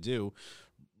Bam is going to do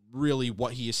really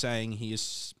what he is saying he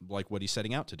is, like what he's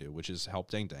setting out to do, which is help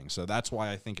Dang Dang. So that's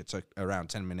why I think it's around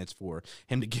 10 minutes for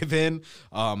him to give in.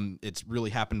 It's really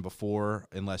happened before,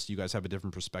 unless you guys have a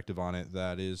different perspective on it.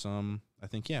 That is, I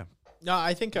think, yeah. No,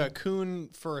 I think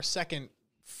Khun for a second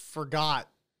forgot,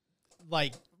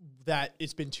 like, that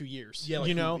it's been 2 years, Yeah, like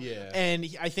you know? yeah. And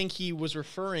I think he was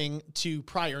referring to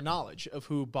prior knowledge of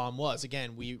who Bomb was.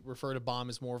 Again, we refer to Bomb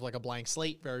as more of like a blank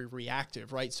slate, very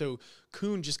reactive, right? So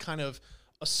Khun just kind of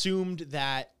assumed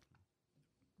that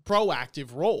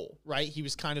proactive role, right? He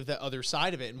was kind of the other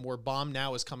side of it. And where Bomb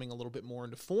now is coming a little bit more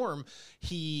into form,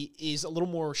 he is a little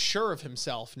more sure of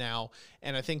himself now.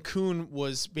 And I think Khun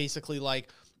was basically like,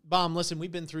 Bomb, listen,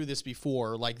 we've been through this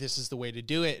before. Like, this is the way to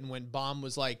do it. And when Bomb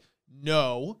was like,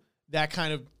 no, that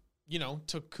kind of, you know,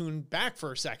 took Khun back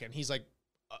for a second. He's like,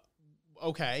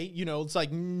 okay, you know, it's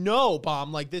like, no,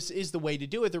 Bomb, like, this is the way to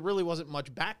do it. There really wasn't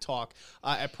much back talk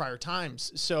at prior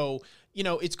times. So, you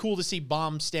know, it's cool to see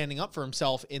Bomb standing up for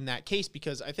himself in that case,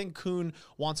 because I think Khun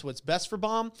wants what's best for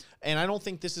Bomb, and I don't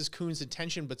think this is Khun's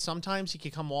intention, but sometimes he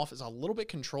can come off as a little bit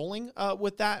controlling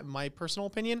with that, in my personal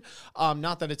opinion.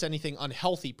 Not that it's anything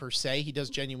unhealthy per se. He does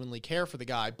genuinely care for the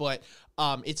guy, but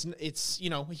it's you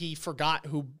know, he forgot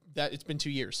that it's been 2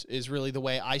 years is really the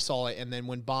way I saw it. And then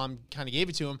when Bomb kind of gave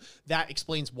it to him, that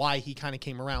explains why he kind of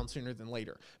came around sooner than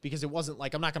later, because it wasn't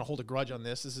like, I'm not going to hold a grudge on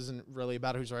this. This isn't really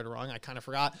about who's right or wrong. I kind of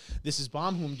forgot this is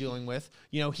Bomb who I'm dealing with.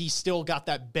 You know, he still got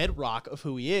that bedrock of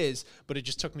who he is, but it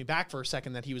just took me back for a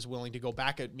second that he was willing to go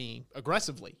back at me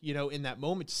aggressively, you know, in that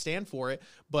moment to stand for it.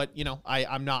 But, you know, I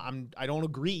don't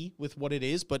agree with what it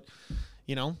is, but,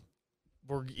 you know,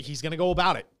 he's going to go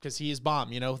about it because he is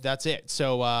Bomb, you know, that's it.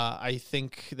 So I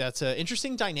think that's an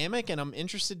interesting dynamic, and I'm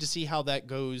interested to see how that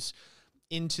goes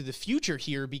into the future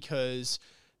here, because,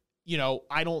 you know,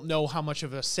 I don't know how much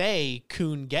of a say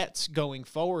Khun gets going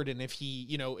forward. And if he,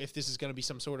 you know, if this is going to be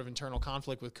some sort of internal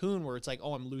conflict with Khun where it's like,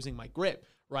 oh, I'm losing my grip,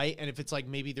 right? And if it's like,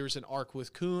 maybe there's an arc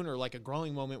with Khun or like a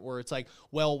growing moment where it's like,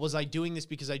 well, was I doing this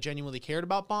because I genuinely cared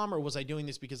about Bomb, or was I doing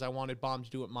this because I wanted Bomb to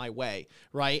do it my way,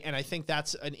 right? And I think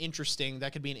that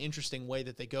could be an interesting way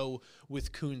that they go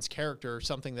with Khun's character,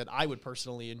 something that I would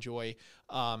personally enjoy,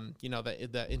 you know,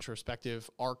 the introspective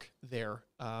arc there.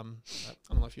 I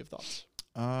don't know if you have thoughts.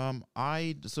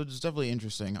 So it's definitely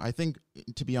interesting. I think,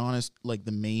 to be honest, like,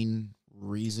 the main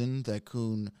reason that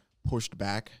Khun pushed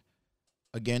back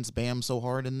against Bam so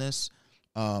hard in this,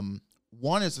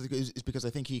 one is because I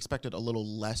think he expected a little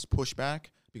less pushback,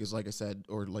 because, like I said,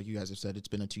 or like you guys have said, it's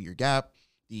been a 2-year gap.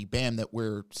 The Bam that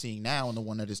we're seeing now, and the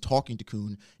one that is talking to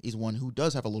Khun, is one who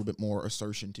does have a little bit more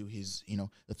assertion to his, you know,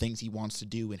 the things he wants to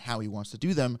do and how he wants to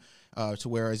do them, to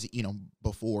whereas, you know,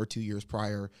 before, 2 years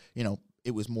prior, you know,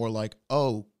 it was more like,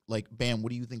 oh, like, Bam,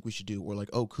 what do you think we should do? Or like,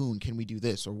 oh, Khun, can we do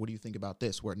this? Or what do you think about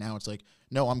this? Where now it's like,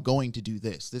 no, I'm going to do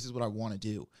this. This is what I want to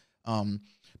do.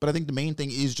 But I think the main thing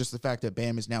is just the fact that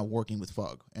Bam is now working with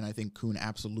Fug. And I think Khun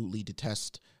absolutely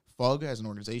detests Fug as an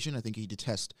organization. I think he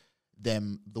detests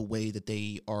them the way that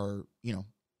they are, you know,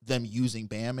 them using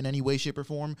Bam in any way, shape, or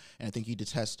form. And I think he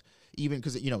detests, even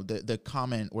because, you know, the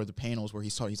comment or the panels where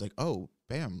he's like, oh,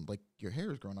 Bam, like, your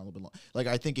hair is growing out a little bit long. Like,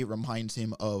 I think it reminds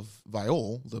him of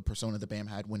Viol, the persona that Bam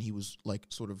had when he was, like,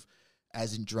 sort of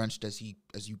as drenched as he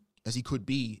could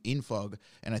be in Fug.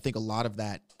 And I think a lot of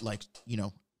that, like, you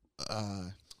know,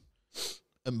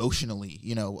 emotionally,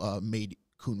 you know, made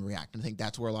Khun react. And I think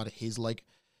that's where a lot of his, like,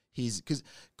 because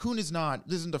Khun this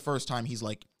isn't the first time he's,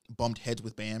 like, bumped heads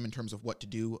with Bam in terms of what to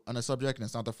do on a subject, and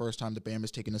it's not the first time that Bam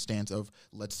has taken a stance of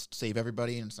let's save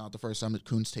everybody, and it's not the first time that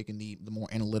Khun's taken the more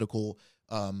analytical,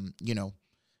 you know,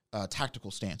 tactical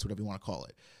stance, whatever you want to call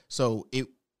it. So it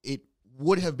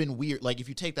would have been weird. Like, if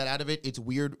you take that out of it, it's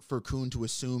weird for Khun to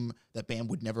assume that Bam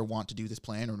would never want to do this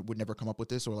plan or would never come up with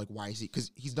this, or like, why is he?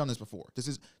 Because he's done this before.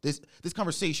 This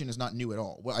conversation is not new at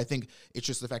all. Well, I think it's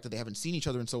just the fact that they haven't seen each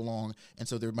other in so long, and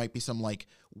so there might be some, like,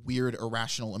 weird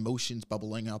irrational emotions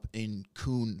bubbling up in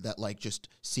Khun that, like, just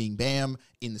seeing Bam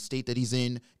in the state that he's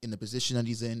in the position that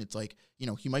he's in. It's like, you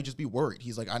know, he might just be worried.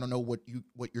 He's like, I don't know what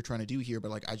you're trying to do here,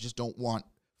 but, like, I just don't want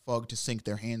Fug to sink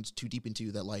their hands too deep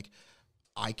into that, like,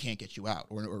 I can't get you out,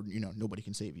 or you know, nobody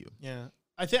can save you. Yeah.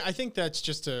 I think that's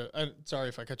just sorry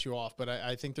if I cut you off, but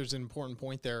I think there's an important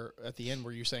point there at the end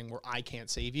where you're saying where I can't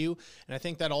save you. And I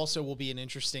think that also will be an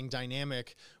interesting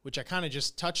dynamic, which I kind of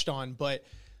just touched on, but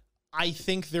I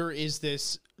think there is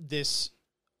this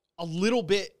a little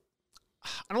bit,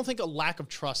 I don't think a lack of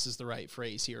trust is the right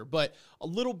phrase here, but a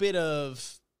little bit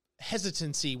of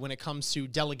hesitancy when it comes to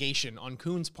delegation on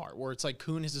Khun's part, where it's like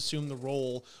Khun has assumed the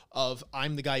role of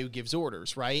I'm the guy who gives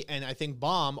orders, right? And I think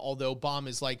Bomb, although Bomb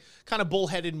is like kind of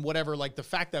bullheaded and whatever, like the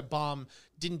fact that Bomb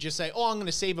didn't just say, oh, I'm going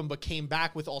to save him, but came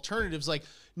back with alternatives, like,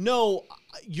 no,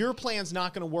 your plan's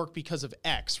not going to work because of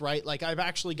X, right? Like, I've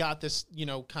actually got this, you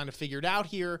know, kind of figured out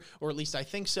here, or at least I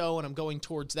think so, and I'm going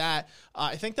towards that.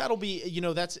 I think that'll be, you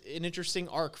know, that's an interesting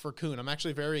arc for Khun. I'm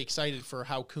actually very excited for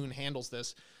how Khun handles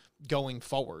this. going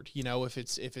forward. You know, if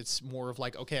it's more of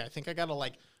like, okay, I think I gotta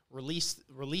like release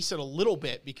it a little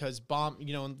bit because Bomb,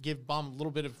 you know, and give Bomb a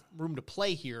little bit of room to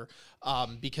play here,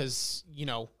 because, you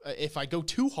know, if I go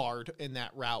too hard in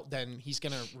that route, then he's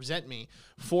gonna resent me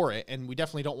for it, and we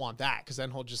definitely don't want that, because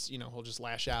then he'll just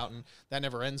lash out, and that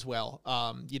never ends well.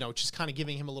 You know, just kind of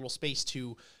giving him a little space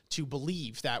to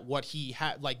believe that what he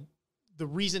had, like, the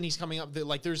reason he's coming up, that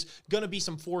like there's gonna be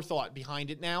some forethought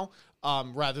behind it now,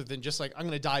 rather than just like, I'm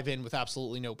gonna dive in with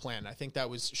absolutely no plan. I think that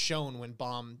was shown when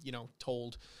Bomb, you know,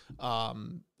 told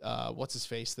what's his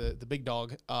face, the big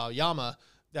dog, Yama,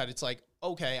 that it's like,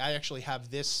 okay, I actually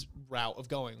have this route of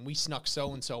going. We snuck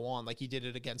so and so on, like he did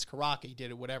it against Karaka, he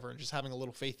did it whatever, and just having a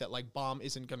little faith that like Bomb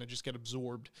isn't gonna just get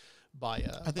absorbed by.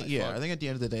 I think I think at the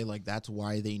end of the day, like that's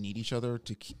why they need each other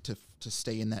to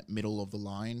stay in that middle of the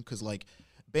line, because like.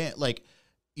 Like,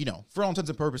 you know, for all intents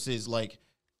and purposes, like,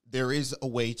 there is a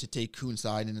way to take Khun's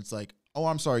side, and it's like, oh,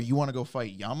 I'm sorry, you want to go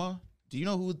fight Yama? Do you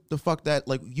know who the fuck that,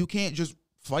 like, you can't just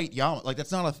fight Yama. Like,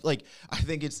 that's not like, I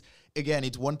think it's, again,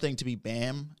 it's one thing to be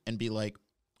Bam and be like,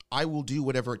 I will do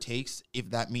whatever it takes if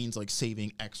that means, like,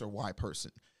 saving X or Y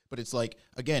person. But it's like,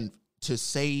 again, to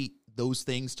say those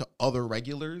things to other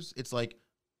regulars, it's like,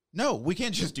 no, we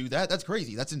can't just do that. That's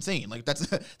crazy. That's insane. Like,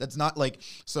 that's not like,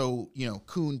 so, you know,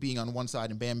 Khun being on one side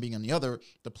and Bam being on the other,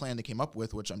 the plan they came up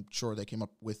with, which I'm sure they came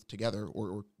up with together,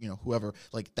 or you know, whoever,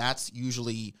 like, that's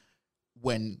usually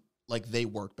when, like, they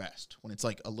work best. When it's,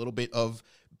 like, a little bit of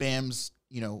Bam's,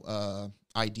 you know,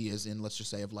 ideas in, let's just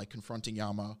say, of, like, confronting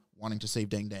Yama, wanting to save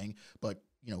Dang Dang, but,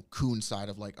 you know, Khun's side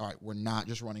of like, all right, we're not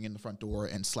just running in the front door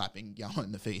and slapping Yama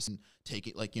in the face and take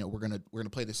it, like, you know, we're gonna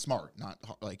play this smart, not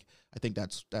like, I think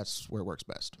that's where it works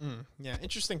best. Yeah,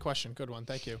 interesting question. Good one.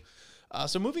 Thank you.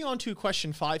 So moving on to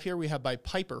question 5 here, we have by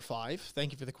Piper5.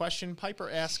 Thank you for the question. Piper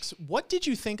asks, what did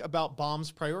you think about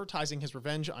Bomb's prioritizing his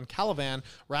revenge on Caliban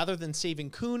rather than saving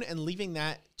Khun and leaving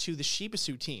that to the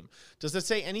Shibisu team? Does that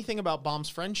say anything about Bomb's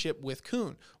friendship with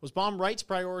Khun? Was Bomb right to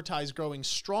prioritize growing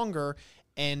stronger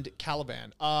and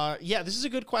Caliban? Yeah, this is a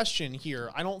good question here.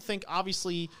 I don't think,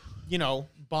 obviously, you know,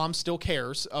 Bomb still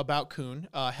cares about Khun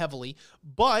heavily,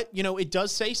 but, you know, it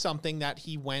does say something that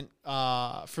he went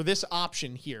for this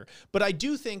option here. But I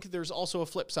do think there's also a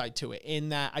flip side to it, in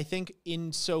that I think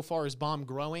insofar as Bomb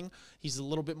growing, he's a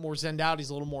little bit more zenned out,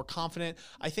 he's a little more confident.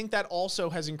 I think that also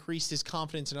has increased his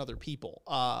confidence in other people,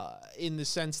 in the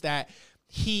sense that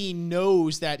he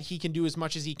knows that he can do as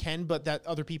much as he can, but that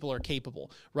other people are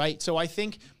capable, right? So I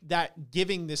think that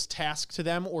giving this task to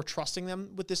them or trusting them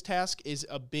with this task is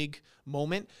a big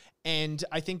moment. And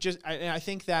I think I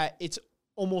think that it's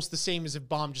almost the same as if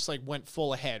Bomb just like went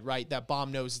full ahead, right? That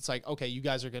Bomb knows it's like, okay, you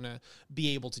guys are going to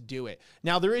be able to do it.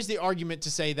 Now, there is the argument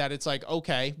to say that it's like,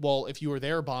 okay, well, if you were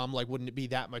there, Bomb, like, wouldn't it be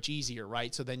that much easier,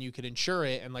 right? So then you could ensure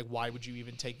it, and like, why would you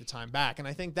even take the time back? And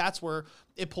I think that's where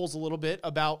it pulls a little bit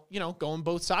about, you know, going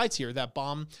both sides here, that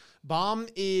Bomb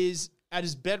is at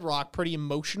his bedrock pretty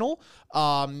emotional.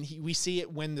 We see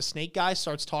it when the snake guy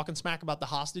starts talking smack about the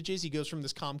hostages. He goes from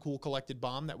this calm, cool, collected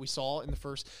Bomb that we saw in the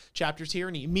first chapters here,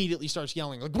 and he immediately starts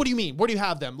yelling, like, what do you mean? Where do you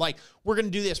have them? Like, we're going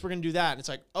to do this, we're going to do that. And it's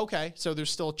like, okay, so there's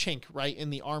still a chink, right, in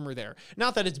the armor there.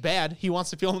 Not that it's bad. He wants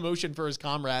to feel emotion for his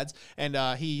comrades, and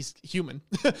he's human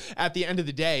at the end of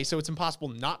the day, so it's impossible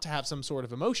not to have some sort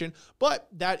of emotion, but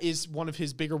that is one of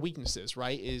his bigger weaknesses,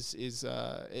 right, is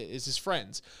his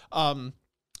friends.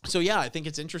 So yeah, I think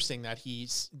it's interesting that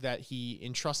he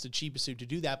entrusted Shibisu to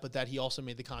do that, but that he also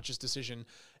made the conscious decision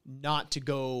not to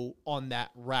go on that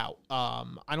route.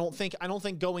 I don't think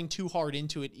going too hard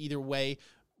into it either way,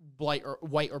 white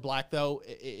or black, though,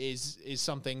 is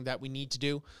something that we need to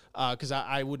do, because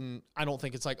I don't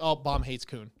think it's like, oh, Bomb hates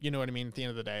Khun, you know what I mean? At the end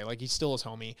of the day, like, he's still his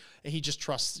homie, and he just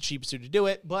trusts Shibisu to do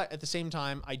it. But at the same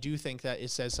time, I do think that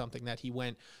it says something that he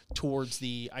went towards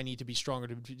the I need to be stronger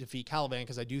to defeat Caliban,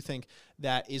 because I do think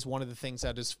that is one of the things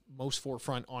that is most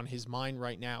forefront on his mind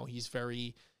right now. He's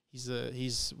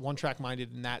one track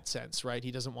minded in that sense, right?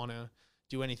 He doesn't want to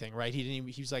do anything, right?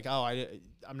 He was like, oh,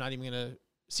 I'm not even gonna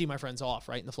see my friends off,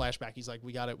 right? In the flashback, he's like,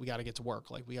 we gotta get to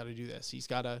work. Like, we gotta do this. He's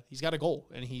got a goal,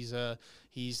 and he's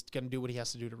gonna do what he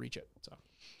has to do to reach it. So,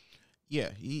 yeah,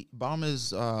 Bomb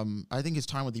is. I think his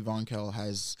time with Yvonne Kell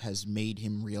has made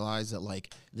him realize that,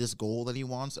 like, this goal that he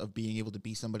wants of being able to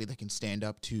be somebody that can stand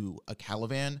up to a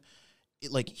Caliban,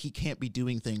 like, he can't be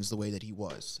doing things the way that he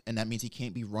was, and that means he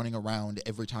can't be running around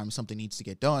every time something needs to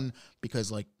get done,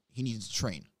 because, like, he needs to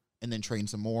train. And then train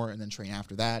some more, and then train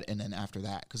after that, and then after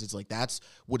that. Because it's like, that's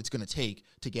what it's going to take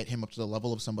to get him up to the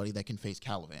level of somebody that can face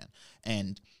Caliban.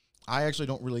 And I actually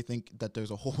don't really think that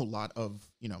there's a whole lot of,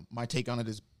 my take on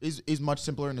it is much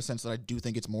simpler in the sense that I do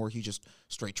think it's more he just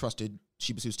straight trusted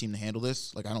Shibasu's team to handle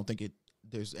this. Like, I don't think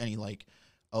there's any like,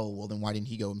 oh, well, then why didn't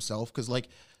he go himself? Because, like,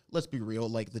 let's be real,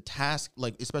 like, the task,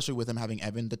 like, especially with him having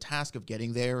Evan, the task of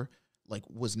getting there, like,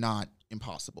 was not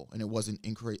impossible, and it wasn't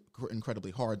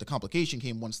incredibly hard. The complication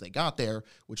came once they got there,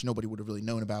 which nobody would have really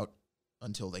known about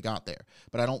until they got there.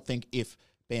 But I don't think if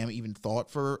Bam even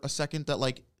thought for a second that,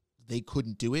 like, they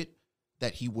couldn't do it,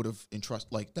 that he would have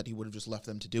that he would have just left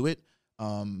them to do it.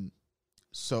 But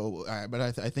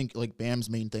I think, like, Bam's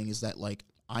main thing is that, like,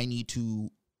 I need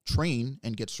to train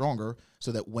and get stronger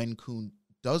so that when Khun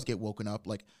does get woken up,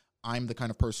 like, I'm the kind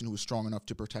of person who is strong enough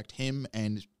to protect him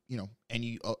and,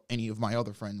 any of my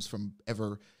other friends from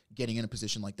ever getting in a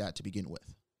position like that to begin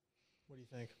with. What do you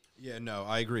think? Yeah, no,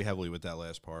 I agree heavily with that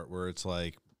last part where it's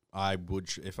like,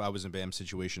 if I was in Bam's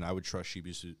situation, I would trust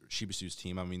Shibasu's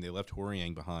team. I mean, they left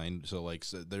Horiang behind, so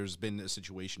there's been a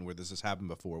situation where this has happened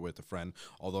before with a friend,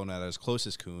 although not as close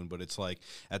as Khun. But it's like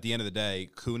at the end of the day,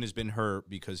 Khun has been hurt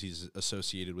because he's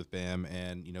associated with Bam,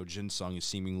 and Jin Sung is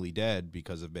seemingly dead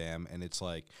because of Bam. And it's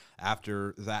like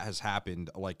after that has happened,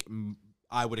 like,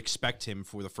 I would expect him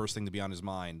for the first thing to be on his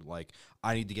mind, like,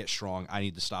 I need to get strong. I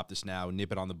need to stop this now,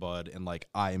 nip it on the bud, and, like,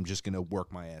 I am just going to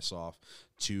work my ass off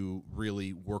to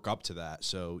really work up to that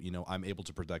so, I'm able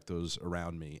to protect those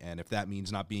around me. And if that means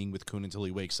not being with Khun until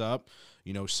he wakes up,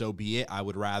 so be it. I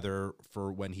would rather,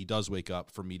 for when he does wake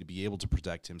up, for me to be able to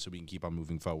protect him so we can keep on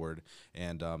moving forward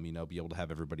and, be able to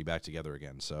have everybody back together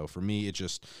again. So for me, it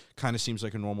just kind of seems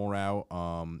like a normal route.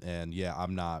 And, yeah,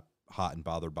 I'm not hot and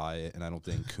bothered by it, and I don't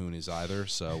think Khun is either.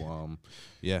 So,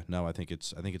 yeah, no, I think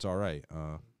it's all right.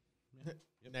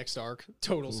 Next arc,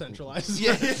 total centralized.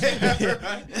 Yeah,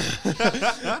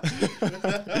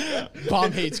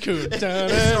 Bomb hates Khun. It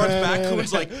starts back.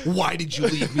 Khun's like, "Why did you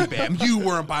leave me, Bam? You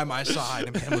weren't by my side."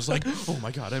 And Bam was like, "Oh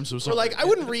my god, I'm so sorry." Or like, I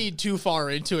wouldn't read too far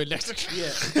into it. Next, yeah.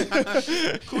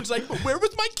 Khun's like, "But where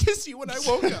was my kissy when I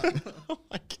woke up?" Oh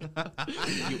my god!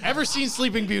 You ever seen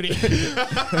Sleeping Beauty?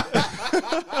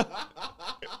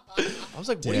 I was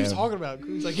like, "What are you Damn. talking about?"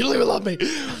 Khun's like, "You don't even love me."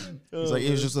 He's like,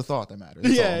 it was just a thought that mattered.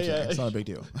 That's all I'm saying. It's not a big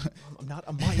deal. I'm not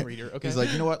a mind reader. Okay. He's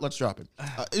like, you know what? Let's drop it.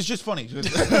 It's just funny.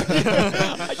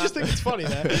 I just think it's funny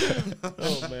that.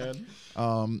 Oh man.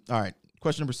 All right.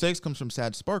 Question number 6 comes from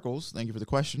Sad Sparkles. Thank you for the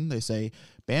question. They say,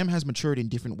 Bam has matured in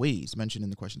different ways, mentioned in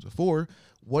the questions before.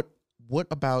 What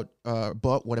about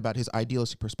his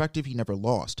idealistic perspective he never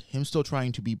lost? Him still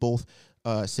trying to be both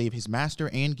save his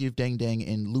master and give Dang Dang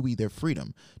and Louis their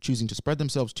freedom, choosing to spread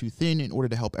themselves too thin in order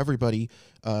to help everybody.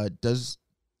 Does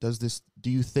this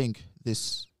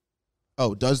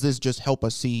just help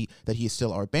us see that he is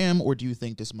still our Bam, or do you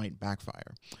think this might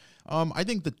backfire? I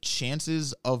think the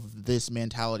chances of this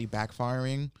mentality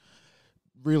backfiring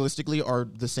realistically are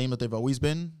the same that they've always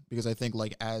been, because I think,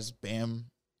 like, as Bam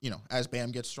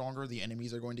gets stronger, the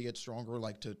enemies are going to get stronger,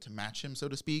 like, to match him, so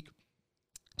to speak.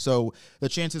 So the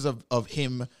chances of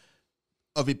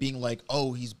it being like,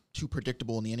 oh, he's too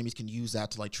predictable and the enemies can use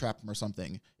that to, like, trap him or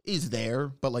something is there,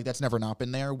 but, like, that's never not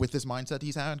been there with this mindset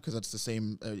he's had, because that's the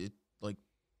same,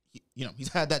 he's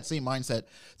had that same mindset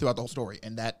throughout the whole story,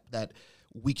 and that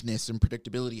weakness and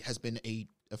predictability has been a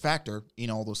factor in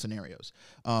all those scenarios.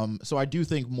 So I do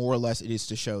think more or less it is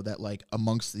to show that, like,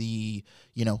 amongst the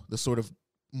sort of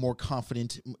more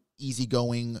confident,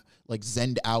 easygoing, like,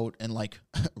 zened out and, like,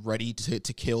 ready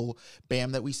to kill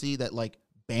Bam that we see, that, like,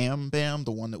 Bam,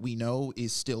 the one that we know,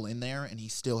 is still in there, and he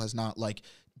still has not, like,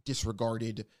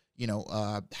 disregarded,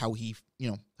 how he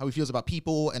feels about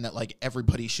people, and that, like,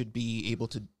 everybody should be able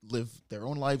to live their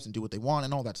own lives and do what they want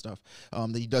and all that stuff.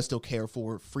 That he does still care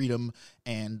for freedom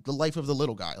and the life of the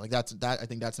little guy. Like, I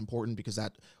think that's important, because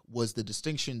that was the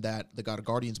distinction that the God of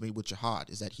Guardians made with Jihad,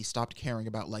 is that he stopped caring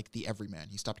about, like, the everyman.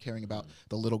 He stopped caring about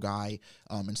the little guy,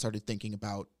 and started thinking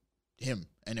about him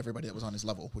and everybody that was on his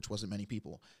level, which wasn't many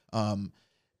people.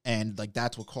 And, like,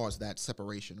 that's what caused that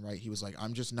separation, right? He was like,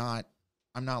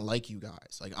 I'm not like you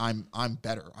guys. Like, I'm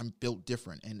better. I'm built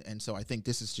different. And so I think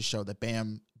this is to show that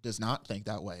Bam does not think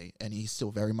that way. And he's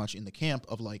still very much in the camp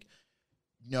of, like,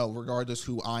 no, regardless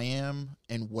who I am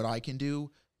and what I can do,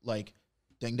 like,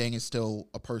 Dang Dang is still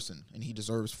a person, and he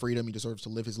deserves freedom. He deserves to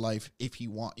live his life if he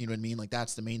want, you know what I mean? Like,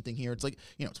 that's the main thing here. It's like,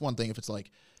 it's one thing if it's like,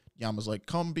 Yama's like,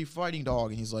 come be fighting dog.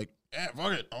 And he's like,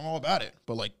 fuck it. I'm all about it.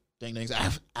 But, like, Dang Dang's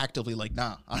actively like,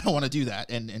 nah, I don't want to do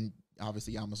that. And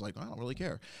obviously Yama's like, I don't really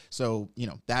care. So,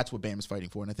 that's what Bam is fighting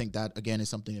for. And I think that, again, is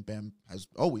something that Bam has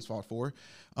always fought for.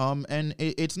 And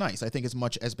it's nice. I think as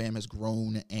much as Bam has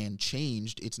grown and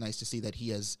changed, it's nice to see that he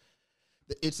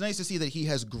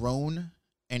has grown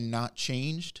and not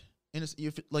changed.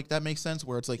 if like that makes sense,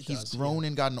 where it's like he's does, grown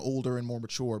and gotten older and more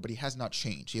mature, but he has not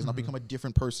changed. He has not become a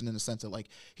different person in the sense that like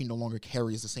he no longer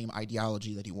carries the same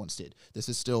ideology that he once did. This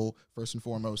is still first and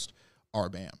foremost our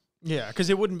Bam. Yeah, because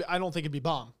it wouldn't. I don't think it'd be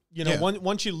bomb. You know, Yeah.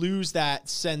 once you lose that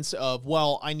sense of,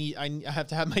 well, I have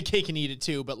to have my cake and eat it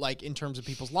too. But like in terms of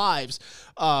people's lives,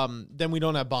 then we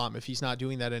don't have bomb if he's not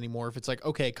doing that anymore. If it's like,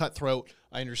 okay, cutthroat,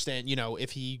 I understand. You know,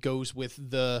 if he goes with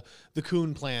the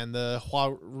Kun plan, the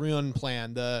Hua Run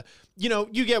plan,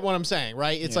 you get what I'm saying,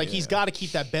 right? It's like he's got to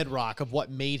keep that bedrock of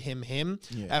what made him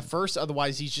at first.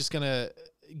 Otherwise, he's just gonna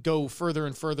go further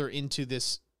and further into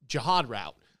this jihad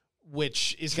route,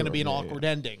 which is going to be an awkward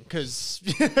ending because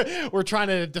we're trying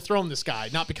to dethrone this guy,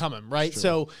 not become him, right?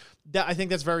 So I think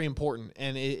that's very important,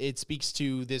 and it speaks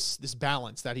to this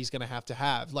balance that he's going to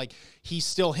have. Like, he's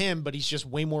still him, but he's just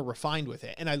way more refined with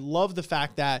it. And I love the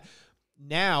fact that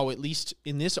now, at least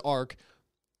in this arc,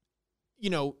 you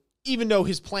know, even though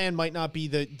his plan might not be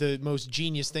the most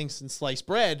genius thing since sliced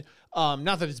bread,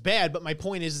 not that it's bad, but my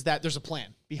point is that there's a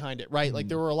plan behind it, right? Like,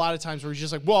 there were a lot of times where he's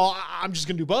just like, well, I'm just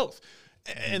going to do both.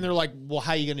 And they're like, well,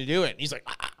 how are you going to do it? And he's like,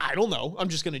 I don't know. I'm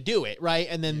just going to do it, right?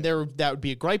 And then that would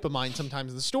be a gripe of mine sometimes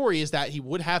in the story, is that he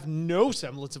would have no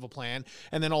semblance of a plan.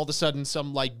 And then all of a sudden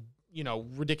some, like, you know,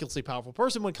 ridiculously powerful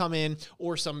person would come in,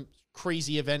 or some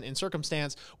crazy event and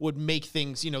circumstance would make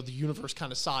things, you know, the universe kind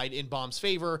of side in Bomb's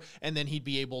favor, and then he'd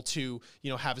be able to, you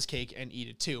know, have his cake and eat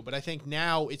it too. But I think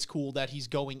now it's cool that he's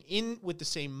going in with the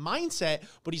same mindset,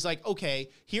 but he's like, okay,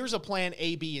 here's a plan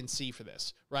A, B, and C for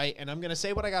this, right? And I'm going to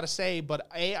say what I got to say, but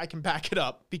A, I can back it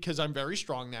up because I'm very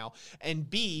strong now, and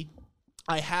B,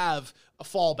 I have a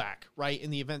fallback, right? In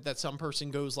the event that some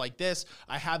person goes like this,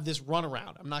 I have this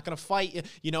runaround. I'm not going to fight,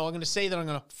 you know, I'm going to say that I'm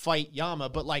going to fight Yama,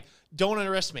 but like, don't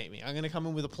underestimate me. I'm going to come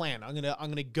in with a plan. I'm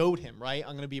going to goad him, right?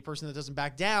 I'm going to be a person that doesn't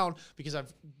back down because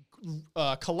I've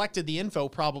collected the info,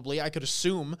 probably, I could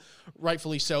assume,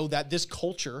 rightfully so, that this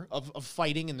culture of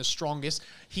fighting and the strongest,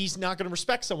 he's not going to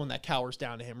respect someone that cowers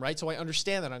down to him, right? So I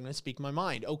understand that. I'm going to speak my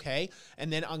mind, okay?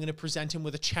 And then I'm going to present him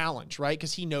with a challenge, right?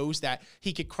 Because he knows that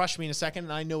he could crush me in a second,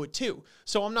 and I know it too.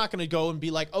 So I'm not going to go and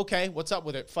be like, okay, what's up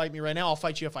with it? Fight me right now. I'll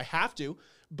fight you if I have to.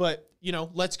 But, you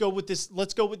know, let's go with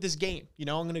this game. You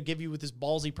know, I'm going to give you with this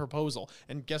ballsy proposal.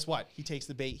 And guess what? He takes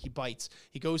the bait, he bites,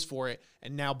 he goes for it,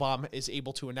 and now Bomb is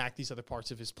able to enact these other parts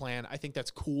of his plan. I think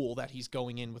that's cool that he's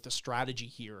going in with a strategy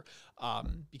here,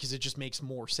 because it just makes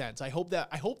more sense. I hope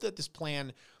that this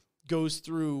plan goes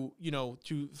through, you know,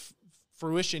 to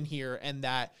fruition here, and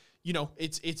that, you know,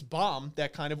 it's Bomb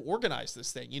that kind of organized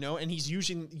this thing, you know, and he's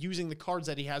using the cards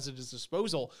that he has at his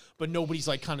disposal, but nobody's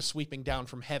like kind of sweeping down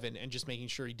from heaven and just making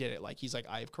sure he did it. Like, he's like,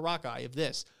 I have Karaka, I have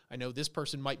this. I know this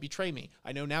person might betray me.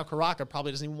 I know now Karaka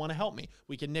probably doesn't even want to help me.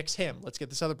 We can nix him. Let's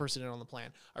get this other person in on the plan.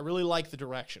 I really like the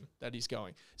direction that he's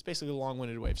going. It's basically a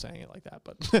long-winded way of saying it like that,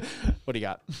 but what do you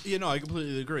got? You know, I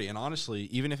completely agree. And honestly,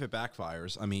 even if it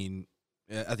backfires, I mean,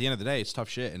 at the end of the day, it's tough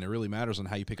shit, and it really matters on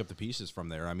how you pick up the pieces from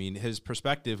there. I mean, his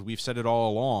perspective, we've said it all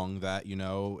along, that, you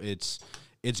know, it's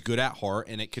good at heart,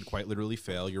 and it could quite literally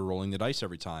fail. You're rolling the dice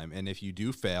every time. And if you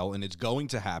do fail, and it's going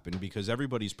to happen, because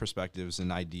everybody's perspectives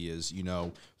and ideas, you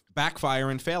know, backfire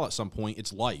and fail at some point.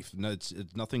 It's life.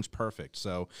 Nothing's perfect.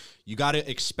 So you got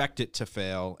to expect it to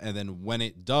fail, and then when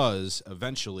it does,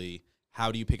 eventually, how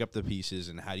do you pick up the pieces,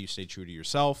 and how do you stay true to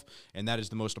yourself? And that is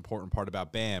the most important part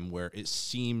about Bam, where it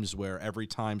seems where every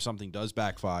time something does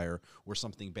backfire or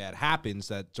something bad happens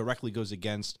that directly goes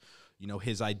against, you know,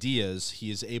 his ideas, he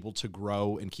is able to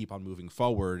grow and keep on moving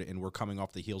forward, and we're coming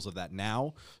off the heels of that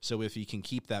now. So if he can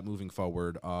keep that moving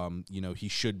forward, you know, he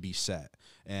should be set.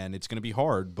 And it's going to be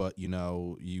hard, but, you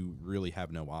know, you really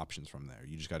have no options from there.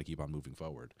 You just got to keep on moving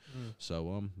forward.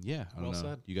 So, yeah, I don't know.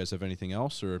 Said. You guys have anything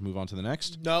else, or move on to the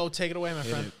next? No, take it away, my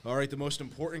friend. All right, the most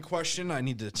important question. I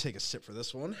need to take a sip for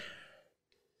this one.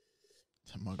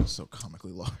 That mug is so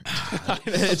comically large.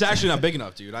 It's actually not big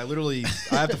enough, dude. I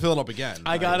have to fill it up again.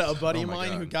 I got a buddy of my mine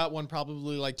God. who got one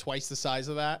probably like twice the size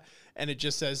of that, and it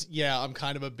just says, "Yeah, I'm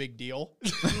kind of a big deal."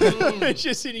 It's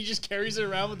just, and he just carries it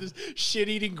around with this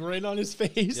shit-eating grin on his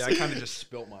face. Yeah, I kind of just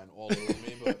spilt mine all over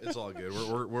me, but it's all good.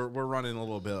 We're running a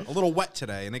little wet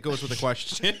today, and it goes with the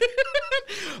question.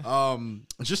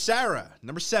 Just Sarah,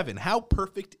 number 7. How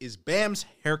perfect is Bam's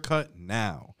haircut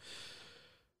now?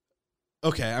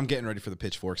 Okay, I'm getting ready for the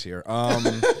pitchforks here.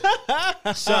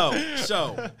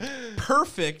 So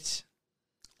perfect.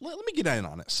 Let me get in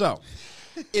on it. So,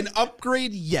 an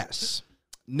upgrade, yes.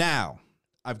 Now,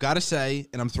 I've got to say,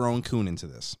 and I'm throwing Kun into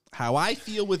this, how I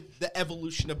feel with the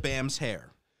evolution of Bam's hair.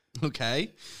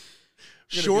 Okay?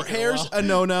 Short be here a hair's while. a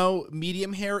no-no.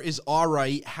 Medium hair is all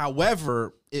right.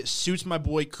 However, it suits my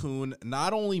boy Kuhn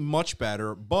not only much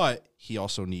better, but he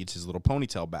also needs his little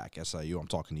ponytail back. SIU, I'm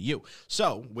talking to you.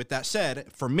 So, with that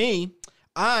said, for me,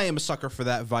 I am a sucker for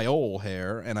that viol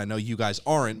hair, and I know you guys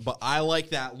aren't, but I like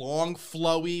that long,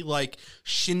 flowy, like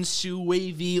Shinsu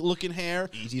wavy looking hair.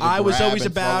 Easy to I was grab always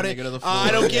and throw about a it. nigga to the floor.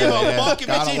 I don't give a Yeah, fuck if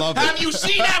gotta it's. love Have it. you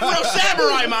seen Afro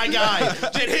Samurai, my guy?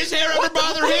 Did his hair ever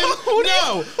bother him?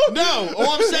 No.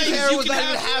 All I'm saying His is hair you was can not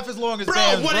even have. half as long as Bro,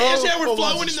 Bam's, when bro. his hair was Hold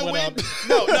on, flowing in just the went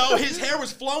wind. No, his hair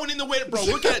was flowing in the wind, bro.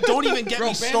 Look at it. Don't even get Bro,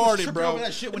 me Bam was started, tripping bro. over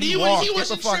that shit when he he was- walked. he Get the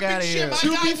wasn't fuck tripping outta shit. here. My To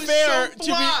guy be was fair, so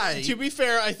fly. to be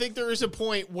fair, I think there is a point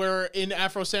where in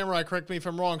Afro Samurai, correct me if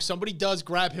I'm wrong, somebody does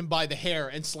grab him by the hair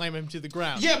and slam him to the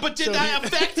ground. Yeah, but did So that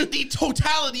affect the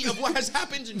totality of what has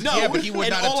happened? No. Yeah, but he would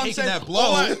And not all have I'm taken saying- that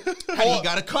blow had he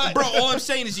got a cut. Bro, all I'm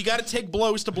saying is you got to take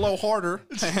blows to blow harder.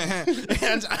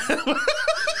 And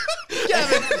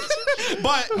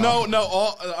but no,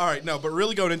 all right, no, but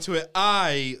really going into it,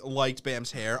 I liked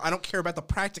Bam's hair. I don't care about the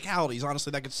practicalities.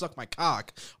 Honestly, that could suck my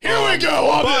cock. Here we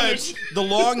go. But the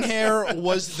long hair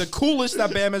was the coolest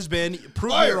that Bam has been.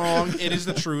 Prove me wrong. It is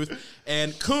the truth.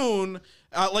 And Kuhn,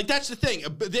 like, that's the thing.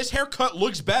 This haircut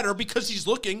looks better because he's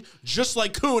looking just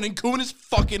like Kuhn, and Kuhn is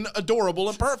fucking adorable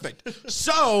and perfect.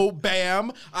 So,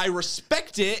 Bam, I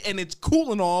respect it, and it's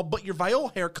cool and all, but your Viol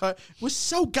haircut was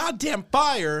so goddamn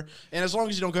fire. And as long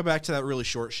as you don't go back to that really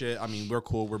short shit, I mean, we're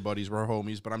cool, we're buddies, we're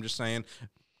homies, but I'm just saying,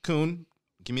 Kuhn,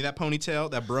 give me that ponytail,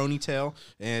 that brony tail,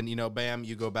 and, you know, Bam,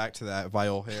 you go back to that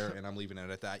Viol hair, and I'm leaving it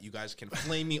at that. You guys can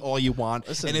flame me all you want,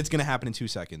 and it's going to happen in 2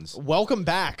 seconds. Welcome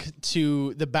back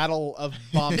to the Battle of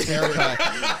Bomb's haircut,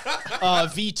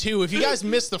 V2. If you guys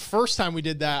missed the first time we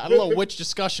did that, I don't know which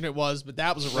discussion it was, but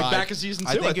that was a ride. Back in season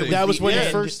 2, I think it was That was the when it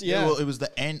end- first- yeah. Well, it was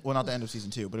the end. Well, not the end of season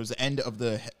 2, but it was the end of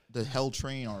the Hell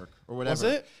Train arc or whatever. Was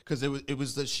it? Because it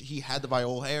was he had the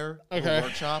viol hair in Okay. the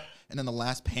workshop, and then the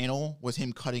last panel was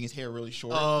him cutting his hair really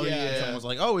short. Oh, And yeah. someone was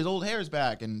like, "Oh, his old hair's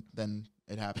back," and then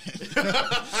it happened.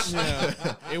 Yeah,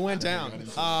 it went down.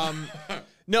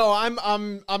 No, I'm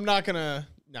not gonna.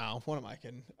 No, what am I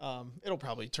kidding? It'll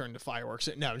probably turn to fireworks.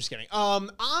 No, I'm just kidding.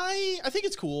 I think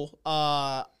it's cool.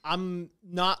 I'm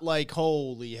not like,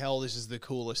 holy hell, this is the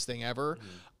coolest thing ever.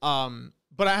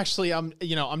 But actually, I'm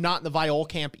not in the viol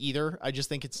camp either. I just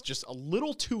think it's just a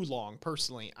little too long.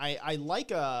 Personally, I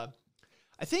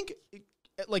think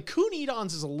like Kuhn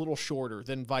Edon's is a little shorter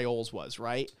than Viol's was,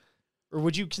 right? Or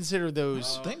would you consider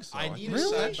those? I think so. I need a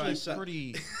think side it's by actually side.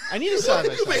 pretty. I need a side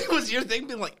by side. Wait, was your thing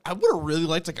being like, I would have really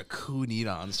liked like a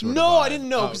Kunidon sort of No, vibe. I didn't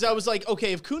know Oh, because I was like,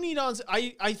 okay, if Kunidon's,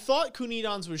 I thought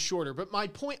Kunidon's was shorter, but my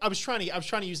point, I was trying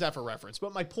to use that for reference.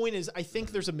 But my point is, I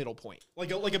think there's a middle point.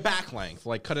 like a back length,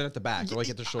 like cut it at the back or like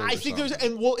at the shoulder. I think there's,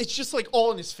 and well, it's just like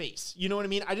all in his face. You know what I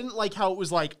mean? I didn't like how it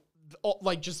was like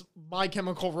just My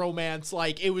Chemical Romance.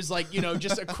 Like it was like,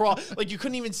 just across, like you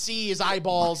couldn't even see his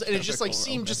eyeballs, and it just like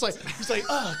seemed just like he's like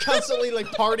constantly like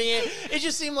partying. It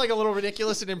just seemed like a little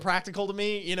ridiculous and impractical to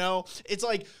me. It's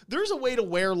like there's a way to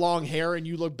wear long hair and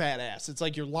you look badass. It's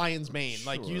like your lion's mane,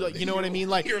 like you know what I mean?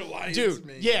 Like Your lion's dude,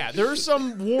 mane. yeah. There are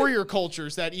some warrior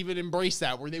cultures that even embrace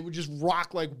that, where they would just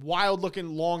rock like wild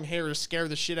looking long hair to scare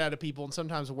the shit out of people, and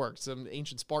sometimes it worked. Some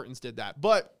ancient Spartans did that,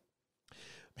 but.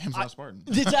 Bam's not Spartan.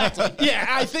 Exactly. Yeah,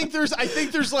 I think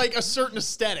there's like a certain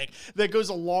aesthetic that goes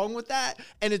along with that,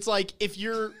 and it's like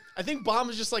I think Bomb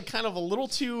is just like kind of a little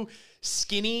too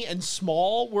skinny and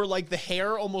small, where like the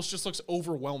hair almost just looks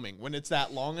overwhelming when it's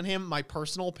that long on him. My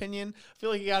personal opinion. I feel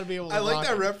like you got to be able to. I like rock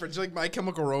that it. reference, like My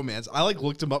Chemical Romance. I like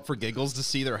looked him up for giggles to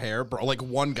see their hair, bro. Like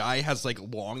one guy has like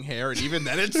long hair, and even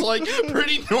then it's like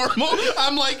pretty normal.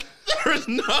 I'm like, there's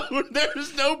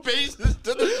no basis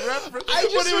to this reference,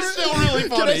 but it was still really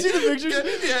funny. Can I see the pictures?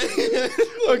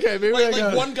 Yeah. Okay, maybe Like, I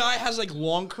got it. one guy has like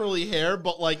long curly hair,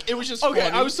 but like it was just Okay,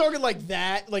 funny. I was talking like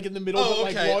that, like in the middle, Oh, but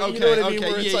like okay, long, you know what I mean,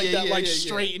 okay, where it's yeah, like yeah, that, yeah, like yeah.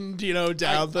 straightened,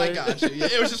 down I thing. got you. Yeah,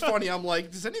 it was just funny. I'm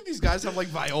like, does any of these guys have like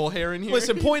viol hair in here?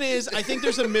 Listen, point is, I think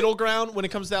there's a middle ground when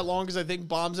it comes to that long, because I think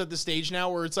Bomb's at the stage now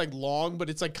where it's like long, but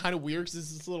it's like kind of weird because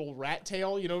it's this little rat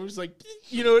tail, it's like,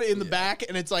 in the back,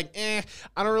 and it's like, I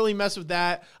don't really mess with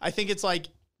that. I think it's like,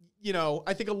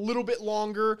 I think a little bit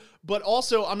longer, but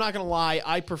also I'm not gonna lie,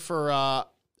 I prefer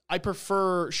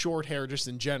short hair just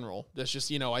in general. That's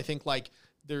just, I think like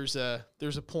there's a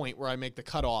point where I make the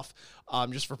cutoff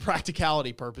just for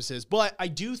practicality purposes. But I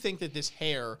do think that this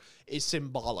hair is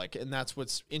symbolic, and that's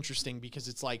what's interesting, because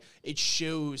it's like it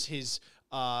shows his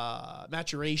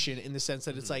maturation in the sense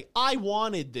that it's like, I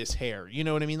wanted this hair, you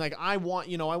know what I mean? Like I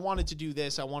wanted to do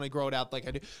this. I want to grow it out like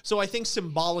I do. So I think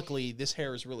symbolically this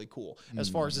hair is really cool. As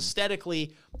far as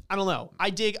aesthetically, I don't know. I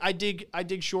dig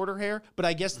shorter hair, but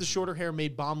I guess the shorter hair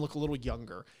made Baum look a little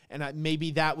younger. And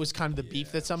maybe that was kind of the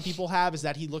beef that some people have, is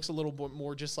that he looks a little bit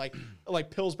more just like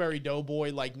Pillsbury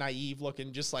Doughboy, like naive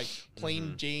looking, just like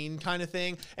plain Jane kind of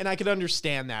thing. And I could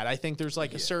understand that. I think there's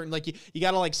like a certain, like you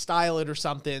got to like style it or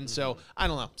something. So I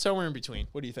don't know. Somewhere in between.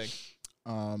 What do you think?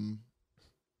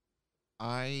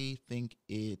 I think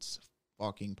it's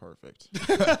fucking perfect.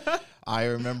 I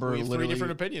remember We have literally three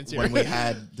different opinions here. when we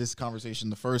had this conversation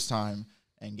the first time,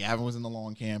 and Gavin was in the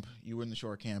long camp, you were in the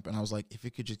short camp, and I was like, if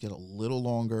it could just get a little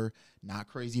longer, not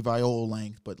crazy viola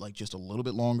length, but like just a little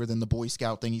bit longer than the Boy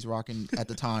Scout thing he's rocking at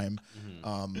the time.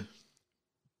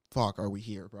 Fuck, are we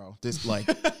here, bro? This like,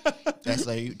 that's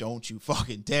like, don't you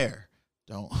fucking dare,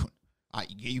 don't.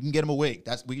 You can get him a wig.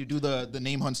 We could do the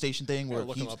name hunt station thing where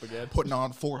look he's him up again. putting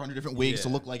on 400 different wigs to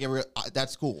look like every.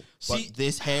 That's cool. See, but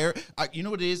this hair, you know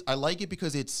what it is? I like it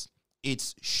because it's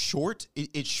short.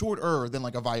 It's shorter than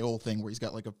like a Viol thing where he's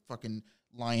got like a fucking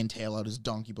lion tail out his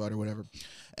donkey butt or whatever.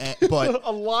 But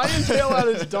A lion tail out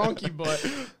his donkey butt.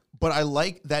 But I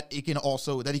like that it can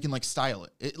also that he can like style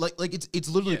it. Like it's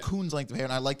literally Coon's length of hair,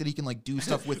 and I like that he can like do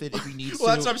stuff with it if he needs to.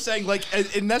 Well, that's what I'm saying. Like,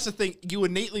 and that's the thing. You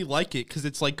innately like it because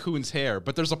it's like Coon's hair,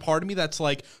 but there's a part of me that's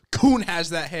like, Coon has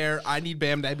that hair. I need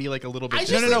Bam to be like a little bit.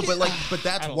 No. But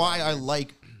that's why I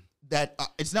like that.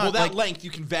 It's not Well, that like length you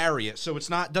can vary it, so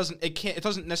it's not it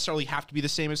doesn't necessarily have to be the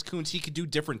same as Coon's. He could do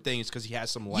different things because he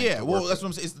has some length. yeah. to Well, work that's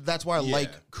with. what I'm saying. That's why I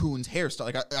like Coon's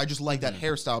hairstyle. Like I just like that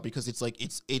hairstyle because it's like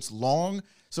it's long.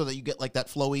 So that you get like that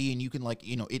flowy and you can like,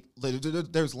 you know,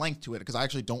 there's length to it because I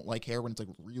actually don't like hair when it's like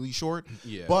really short.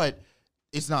 Yeah. But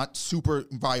it's not super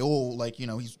viol, like, you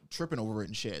know, he's tripping over it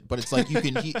and shit. But it's like you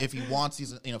can, if he wants,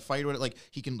 he's in a fight with it, like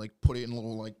he can like put it in a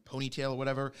little like ponytail or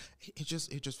whatever. It just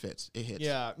fits. It hits.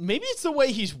 Yeah, maybe it's the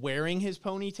way he's wearing his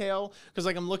ponytail. Because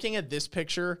like I'm looking at this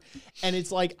picture, and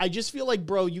it's like I just feel like,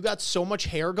 bro, you got so much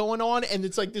hair going on, and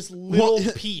it's like this little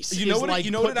piece. You know what? Like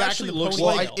You know what put it back actually in the looks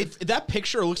ponytail. like. That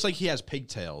picture looks like he has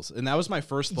pigtails, and that was my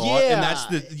first thought. Yeah. And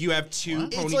that's you have two.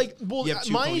 It's like, well, you have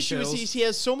two my issue is ponytails. he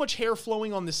has so much hair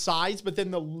flowing on the sides, but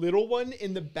then the little one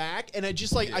in the back, and I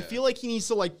just like I feel like he needs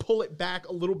to like pull it back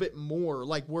a little bit more,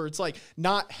 like where it's like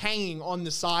not hanging on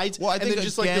the sides. Well, I and think then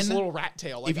just like this again, little rat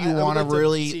tail. Like, if you I would want to like see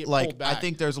really it like, pulled I back.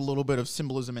 think there's a little bit of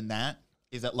symbolism in that.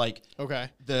 Is that like okay,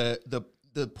 the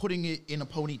putting it in a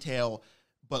ponytail,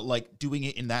 but like doing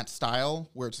it in that style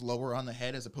where it's lower on the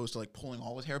head as opposed to like pulling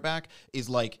all his hair back is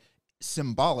like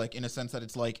symbolic in a sense that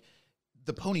it's like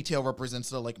the ponytail represents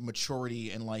the like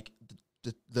maturity and like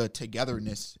the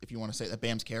togetherness, if you want to say, that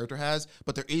Bam's character has,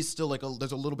 but there is still like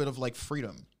there's a little bit of like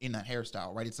freedom in that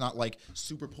hairstyle, right? It's not like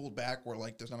super pulled back where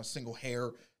like there's not a single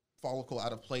hair follicle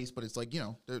out of place, but it's like, you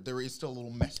know, there is still a little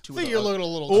mess to I it. think you're looking a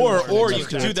little. Or you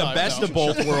could do the best of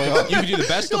both worlds. You could do the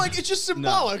best You're of like it's just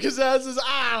symbolic because it has this.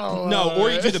 No,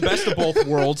 or you do the best of both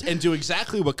worlds and do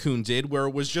exactly what Coon did, where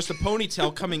it was just a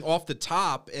ponytail coming off the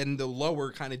top and the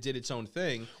lower kind of did its own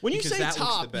thing. When you because say that looks the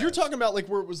top, best. you're talking about like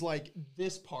where it was like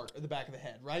this part of the back of the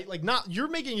head, right? Like not you're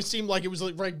making it seem like it was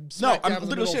like right. smack I'm dab in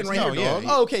the literally middle saying of right the here, stomach.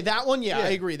 dog. Oh, okay, that one, yeah, I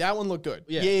agree. That one looked good.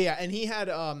 Yeah. And he had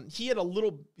a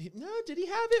little. No, did he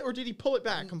have it or did he pull it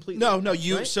back completely? No,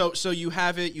 you right? so you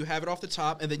have it off the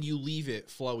top and then you leave it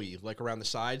flowy like around the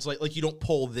sides, like you don't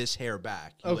pull this hair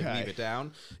back. You like Okay. leave it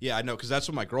down. Yeah, I know, because that's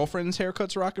what my girlfriend's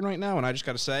haircut's rocking right now, and I just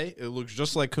gotta say, it looks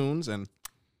just like Coon's and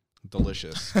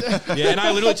delicious. Yeah, and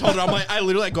I literally told her,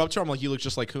 I go up to her, I'm like, you look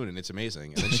just like Coon, and it's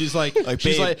amazing. And then she's like, and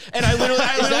I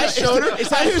literally showed her. Is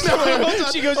that whose name?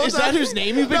 She goes, "Is that whose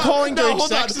name you've been calling during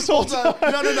sex this whole time?"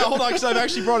 No, hold on, because I've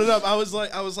actually brought it up. I was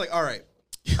like, all right.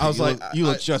 I was you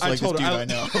look just like this told dude her, I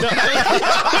know.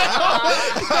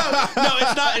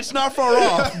 No, it's not far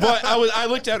off. But I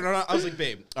looked at her and I was like,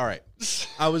 babe, all right.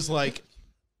 I was like,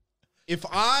 if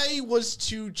I was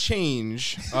to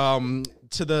change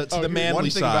to the manly one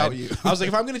thing side, about you. I was like,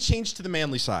 if I'm going to change to the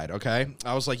manly side, okay?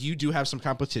 I was like, you do have some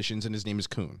competitions, and his name is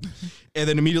Coon. And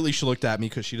then immediately she looked at me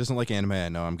because she doesn't like anime. I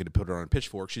know I'm going to put her on a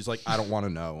pitchfork. She's like, I don't want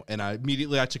to know. And I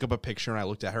took up a picture and I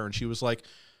looked at her and she was like,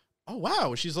 oh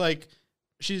wow. She's like.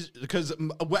 Because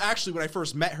actually when I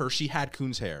first met her, she had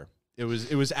Coon's hair. It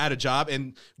was at a job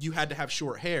and you had to have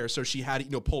short hair, so she had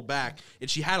it, pulled back, and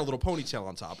she had a little ponytail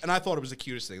on top. And I thought it was the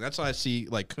cutest thing. That's why I see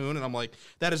like Coon and I'm like,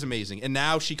 that is amazing. And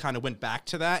now she kind of went back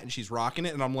to that and she's rocking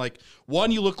it, and I'm like,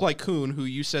 one, you look like Coon, who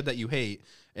you said that you hate,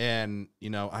 And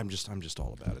I'm just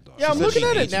all about it, dog. Yeah, I'm She said looking she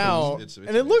at it hates now, It's and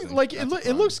it looks amazing. like That's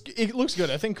it looks good.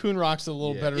 I think Coon rocks it a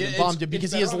little better than it's- Bomb did it's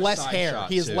because he better has on a less side hair. shot,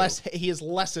 He has too.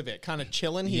 less of it, kind of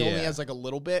chilling. He only Yeah. has like a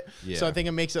little bit, so Yeah. I think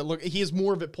it makes it look. He has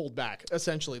more of it pulled back,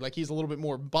 essentially. Like he's a little bit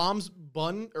more. Bomb's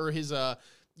bun or his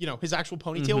his actual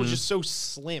ponytail was just so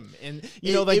slim, and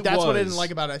It that's what I didn't was.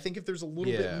 like about it. I think if there's a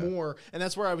little Yeah. bit more, and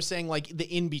that's where I was saying like the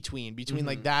in between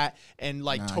like that and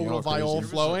like Nah, total y'all crazy. Viola There was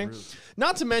flowing.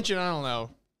 Not to mention, I don't know.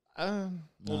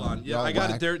 Hold on. Yeah, y'all I got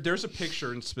whack. it. There's a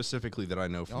picture specifically that I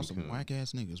know Y'all from some Coon. whack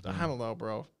ass niggas, bro. I don't know,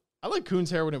 bro. I like Coon's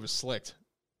hair when it was slicked.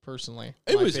 Personally,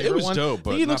 It My was favorite one. dope, I but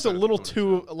think he not looks a better than little Coon's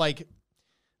too hair. like,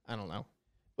 I don't know.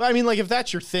 Well, I mean, like if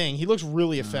that's your thing, he looks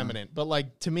really effeminate. But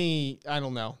like to me, I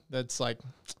don't know. That's like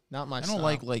not my. I style.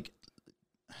 don't like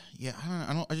yeah,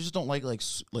 I just don't like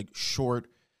short,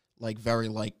 like very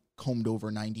like combed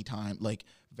over 90 times, like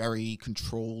very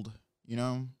controlled, I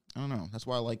don't know. That's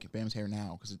why I like Bam's hair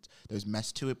now, because there's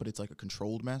mess to it, but it's like a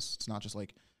controlled mess. It's not just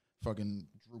like fucking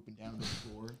drooping down to the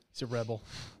floor. He's a rebel.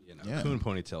 Yeah. Coon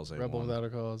ponytails. Rebel without a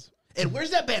cause. And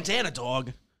where's that bandana,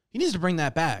 dog? He needs to bring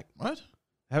that back. What?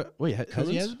 Wait, has he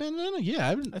Coons? has a bandana?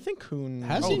 Yeah, I think Coon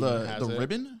Has Oh, he? has the it.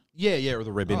 ribbon? yeah, or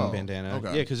the ribbon Oh, bandana. okay.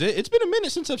 Yeah, because it's been a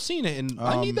minute since I've seen it, and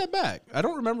I need Um, that back. I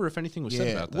don't remember if anything was said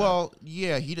Yeah. about that. Well,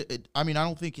 yeah, I mean, I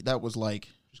don't think that was like,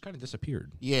 just kind of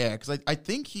disappeared. yeah, because I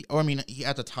think he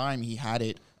at the time he had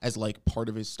it as like part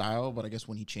of his style, but I guess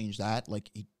when he changed that, like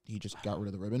he just got rid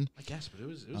of the ribbon. I guess, but it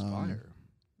was fire.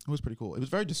 It was pretty cool. It was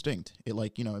very distinct. It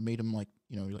like, it made him like,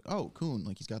 you're like, oh, Coon,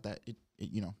 like he's got that, it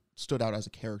stood out as a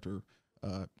character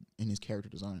in his character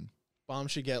design. Bomb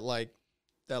should get like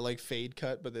that like fade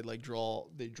cut, but they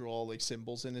draw like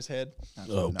symbols in his head. Oh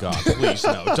No. God! Please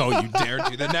no! Don't you dare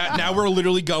do that! Now we're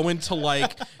literally going to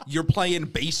like you're playing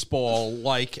baseball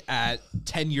like at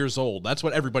 10 years old. That's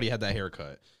what everybody had that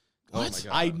haircut. What? Oh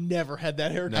my I God. never had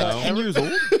that haircut. No. 10 years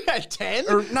old? At 10?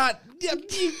 Or not? Yeah,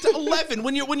 11.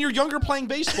 When you're younger playing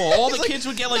baseball, all the kids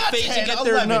would get like fades 10, and get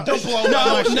 11. their Don't blow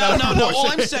no. All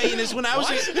I'm saying is when I was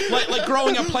like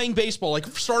growing up playing baseball, like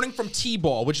starting from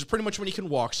T-ball, which is pretty much when you can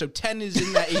walk. So 10 is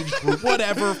in that age group.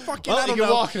 Whatever. Fucking Well, I don't you can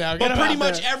know. walk now. Get But him pretty out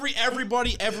much there.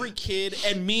 everybody, every kid,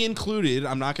 and me included,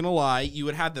 I'm not gonna lie, you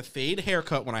would have the fade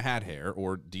haircut when I had hair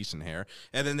or decent hair,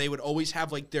 and then they would always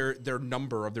have like their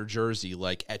number of their jersey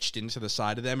like etched into the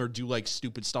side of them, or do like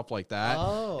stupid stuff like that.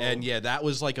 Oh. And yeah, that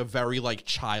was like a very like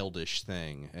childish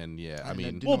thing. And yeah, I mean,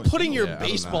 didn't Well, know it's putting your yeah, I don't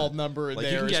baseball know. number in like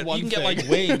there is you one can get thing. like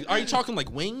wings. Are you talking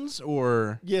like wings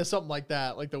or? Yeah, something like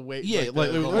that. Like the weight. Yeah, the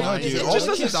like- line. like- No, It's dude, just all the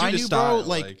doesn't kids suit I his knew, bro, style,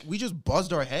 like like- we just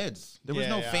buzzed our heads. There was Yeah,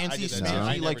 no yeah, I fancy, did that too. I smancy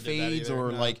never like did that fades either,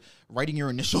 or no. like writing your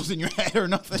initials in your head or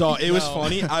nothing. Dog, it was No.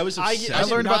 funny. I was I- obsessed. I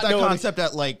did learned not about that know concept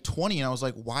at like 20, and I was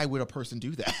like, why would a person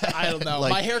do that? I don't know.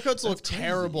 Like, My haircuts look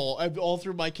terrible all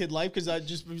through my kid life because I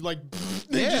just be like,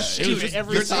 they Yeah, just it shoot was it just-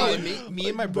 every You're time. telling me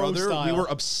and my No brother, we style. were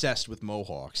obsessed with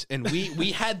mohawks, and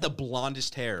we had the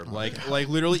blondest hair. Like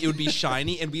literally, it would be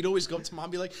shiny, and we'd always go up to mom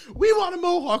and be like, "We want a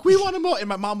mohawk, we want a mohawk," and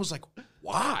my mom was like,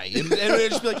 "Why?" And it would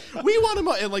just be like, "We want a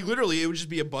mohawk," and like literally, it would just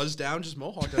be a buzz down, just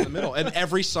mohawk down the middle. And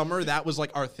every summer, that was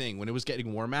like our thing. When it was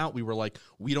getting warm out, we were like,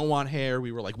 "We don't want hair."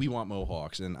 We were like, "We want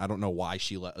mohawks," and I don't know why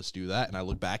she let us do that. And I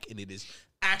look back, and it is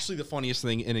actually the funniest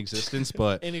thing in existence.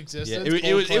 But In existence? yeah, it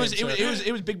Bold was claim, sir.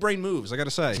 it was big brain moves. I gotta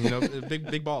say,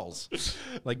 big balls.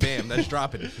 Like bam, that's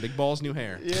dropping. Big balls, new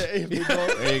hair. Yeah, people-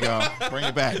 There you go. Bring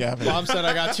it back, Evan. Mom said,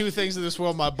 I got two things in this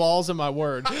world, my balls and my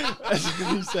word. That's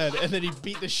what he said. And then he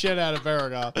beat the shit out of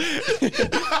Baragon.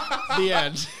 The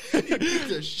end.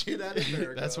 The shit out of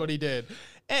her. That's what he did.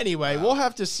 Anyway, we'll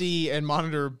have to see and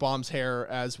monitor Bomb's hair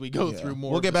as we go through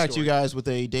more. We'll of get the back to story. you guys with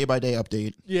a day-by-day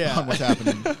update Yeah. on what's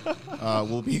happening.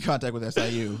 We'll be in contact with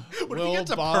SIU. What if Will he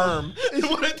gets a Bob- perm?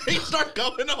 What if they start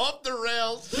going off the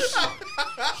rails?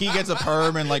 He gets a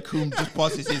perm and like Coom just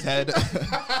busts his head.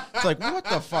 It's like, what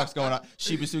the fuck's going on?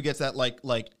 Shibisu gets that like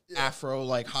afro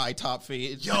like high top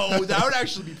fade. Yo, that would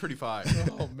actually be pretty fire.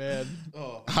 Oh, man.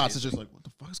 Oh, Hots is just like, what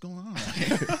the fuck's going on?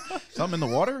 Something in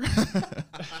the water?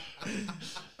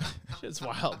 It's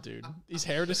wild, dude. These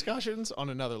hair discussions on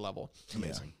another level.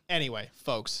 amazing. Anyway,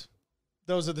 folks,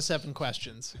 those are the 7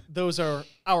 questions. Those are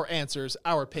our answers,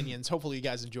 our opinions. Hopefully you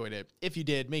guys enjoyed it. If you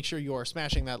did, make sure you are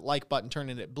smashing that like button,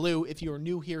 turning it blue. If you are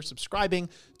new here, subscribing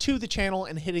to the channel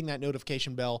and hitting that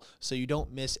notification bell so you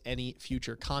don't miss any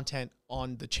future content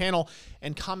on the channel,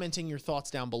 and commenting your thoughts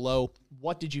down below.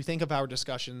 What did you think of our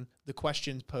discussion, the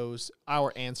questions posed,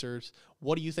 our answers?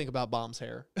 What do you think about Bomb's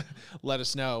hair? Let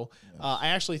us know. I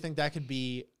actually think that could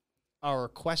be our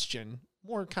question,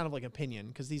 more kind of like opinion,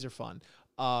 because these are fun.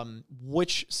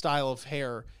 Which style of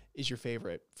hair is your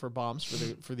favorite for bombs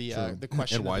for the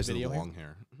question And why of is the it video the here. long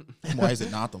hair? Why is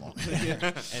it not the long?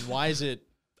 And why is it?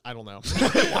 I don't know.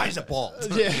 Why is it bald?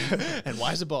 Yeah. And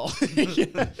why is it bald?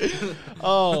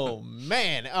 Oh,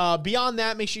 man. Beyond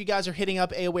that, make sure you guys are hitting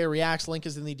up AOA Reacts. Link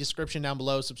is in the description down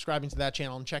below. Subscribing to that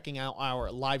channel and checking out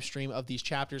our live stream of these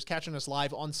chapters. Catching us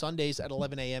live on Sundays at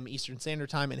 11 a.m. Eastern Standard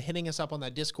Time and hitting us up on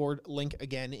that Discord link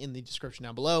again in the description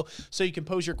down below so you can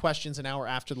pose your questions an hour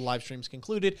after the live stream's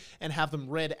concluded and have them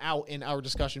read out in our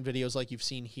discussion videos like you've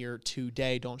seen here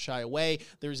today. Don't shy away.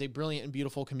 There's a brilliant and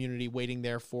beautiful community waiting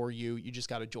there for you. You just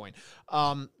got to join.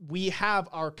 We have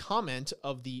our comment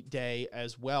of the day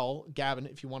as well. Gavin,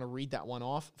 if you want to read that one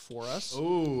off for us.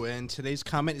 Oh, and today's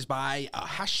comment is by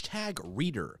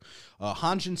 #reader.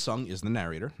 Han Jin Sung is the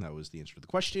narrator. That was the answer to the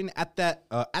question. At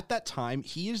that time,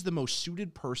 he is the most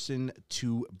suited person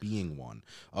to being one,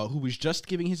 who was just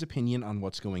giving his opinion on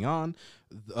what's going on.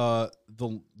 The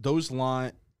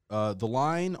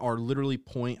line are literally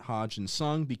point Ha Jin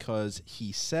Sung because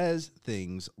he says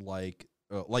things like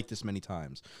this many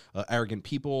times. Arrogant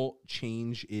people,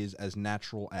 change is as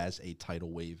natural as a tidal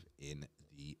wave in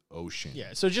the ocean.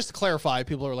 Yeah, so just to clarify,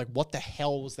 people are like, what the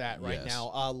hell was that right Yes.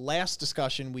 now? Last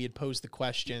discussion, we had posed the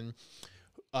question,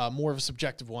 more of a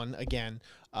subjective one, again.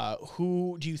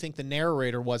 Who do you think the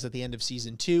narrator was at the end of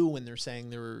season 2 when they're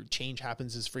saying their change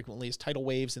happens as frequently as tidal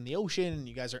waves in the ocean and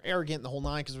you guys are arrogant and the whole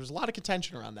nine? Because there was a lot of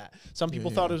contention around that. Some people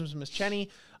thought it was Miss Cheney.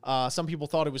 Some people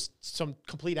thought it was some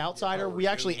complete outsider. We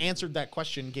actually answered that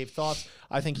question, gave thoughts.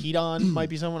 I think Hedon might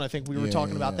be someone. I think we were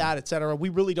talking about that, etc. We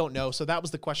really don't know. So that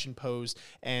was the question posed.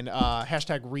 And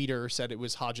 #reader said it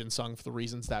was Ha Jin Sung for the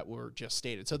reasons that were just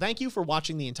stated. So thank you for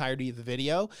watching the entirety of the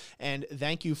video. And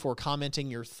thank you for commenting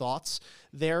your thoughts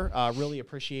there. Really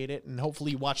appreciate it. And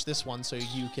hopefully you watch this one so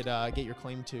you could get your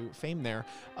claim to fame there.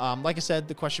 Like I said,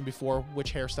 the question before,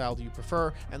 which hairstyle do you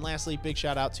prefer? And lastly, big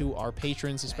shout out to our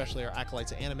patrons, especially our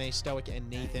acolytes of anime, Stoic and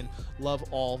Nathan. Love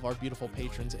all of our beautiful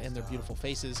patrons and their beautiful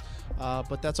faces.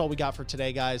 But that's all we got for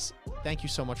today, guys. Thank you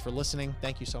so much for listening.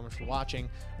 Thank you so much for watching.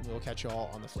 And we'll catch you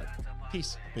all on the flip.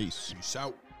 Peace. Peace. Peace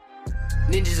out.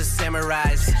 Ninjas are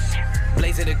samurais,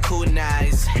 blazing the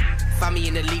kunais. Find me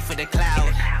in the leaf of the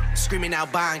cloud, screaming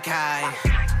out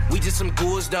Bankai. We just some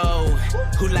ghouls though,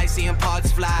 who like seeing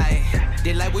parts fly.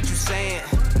 They like what you saying,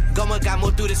 Goma got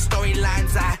more through the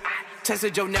storylines. I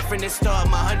tested your neck from the start,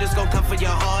 my hunters gon' come for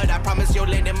your heart. I promise you'll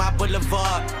land in my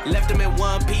boulevard, left them in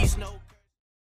one piece, no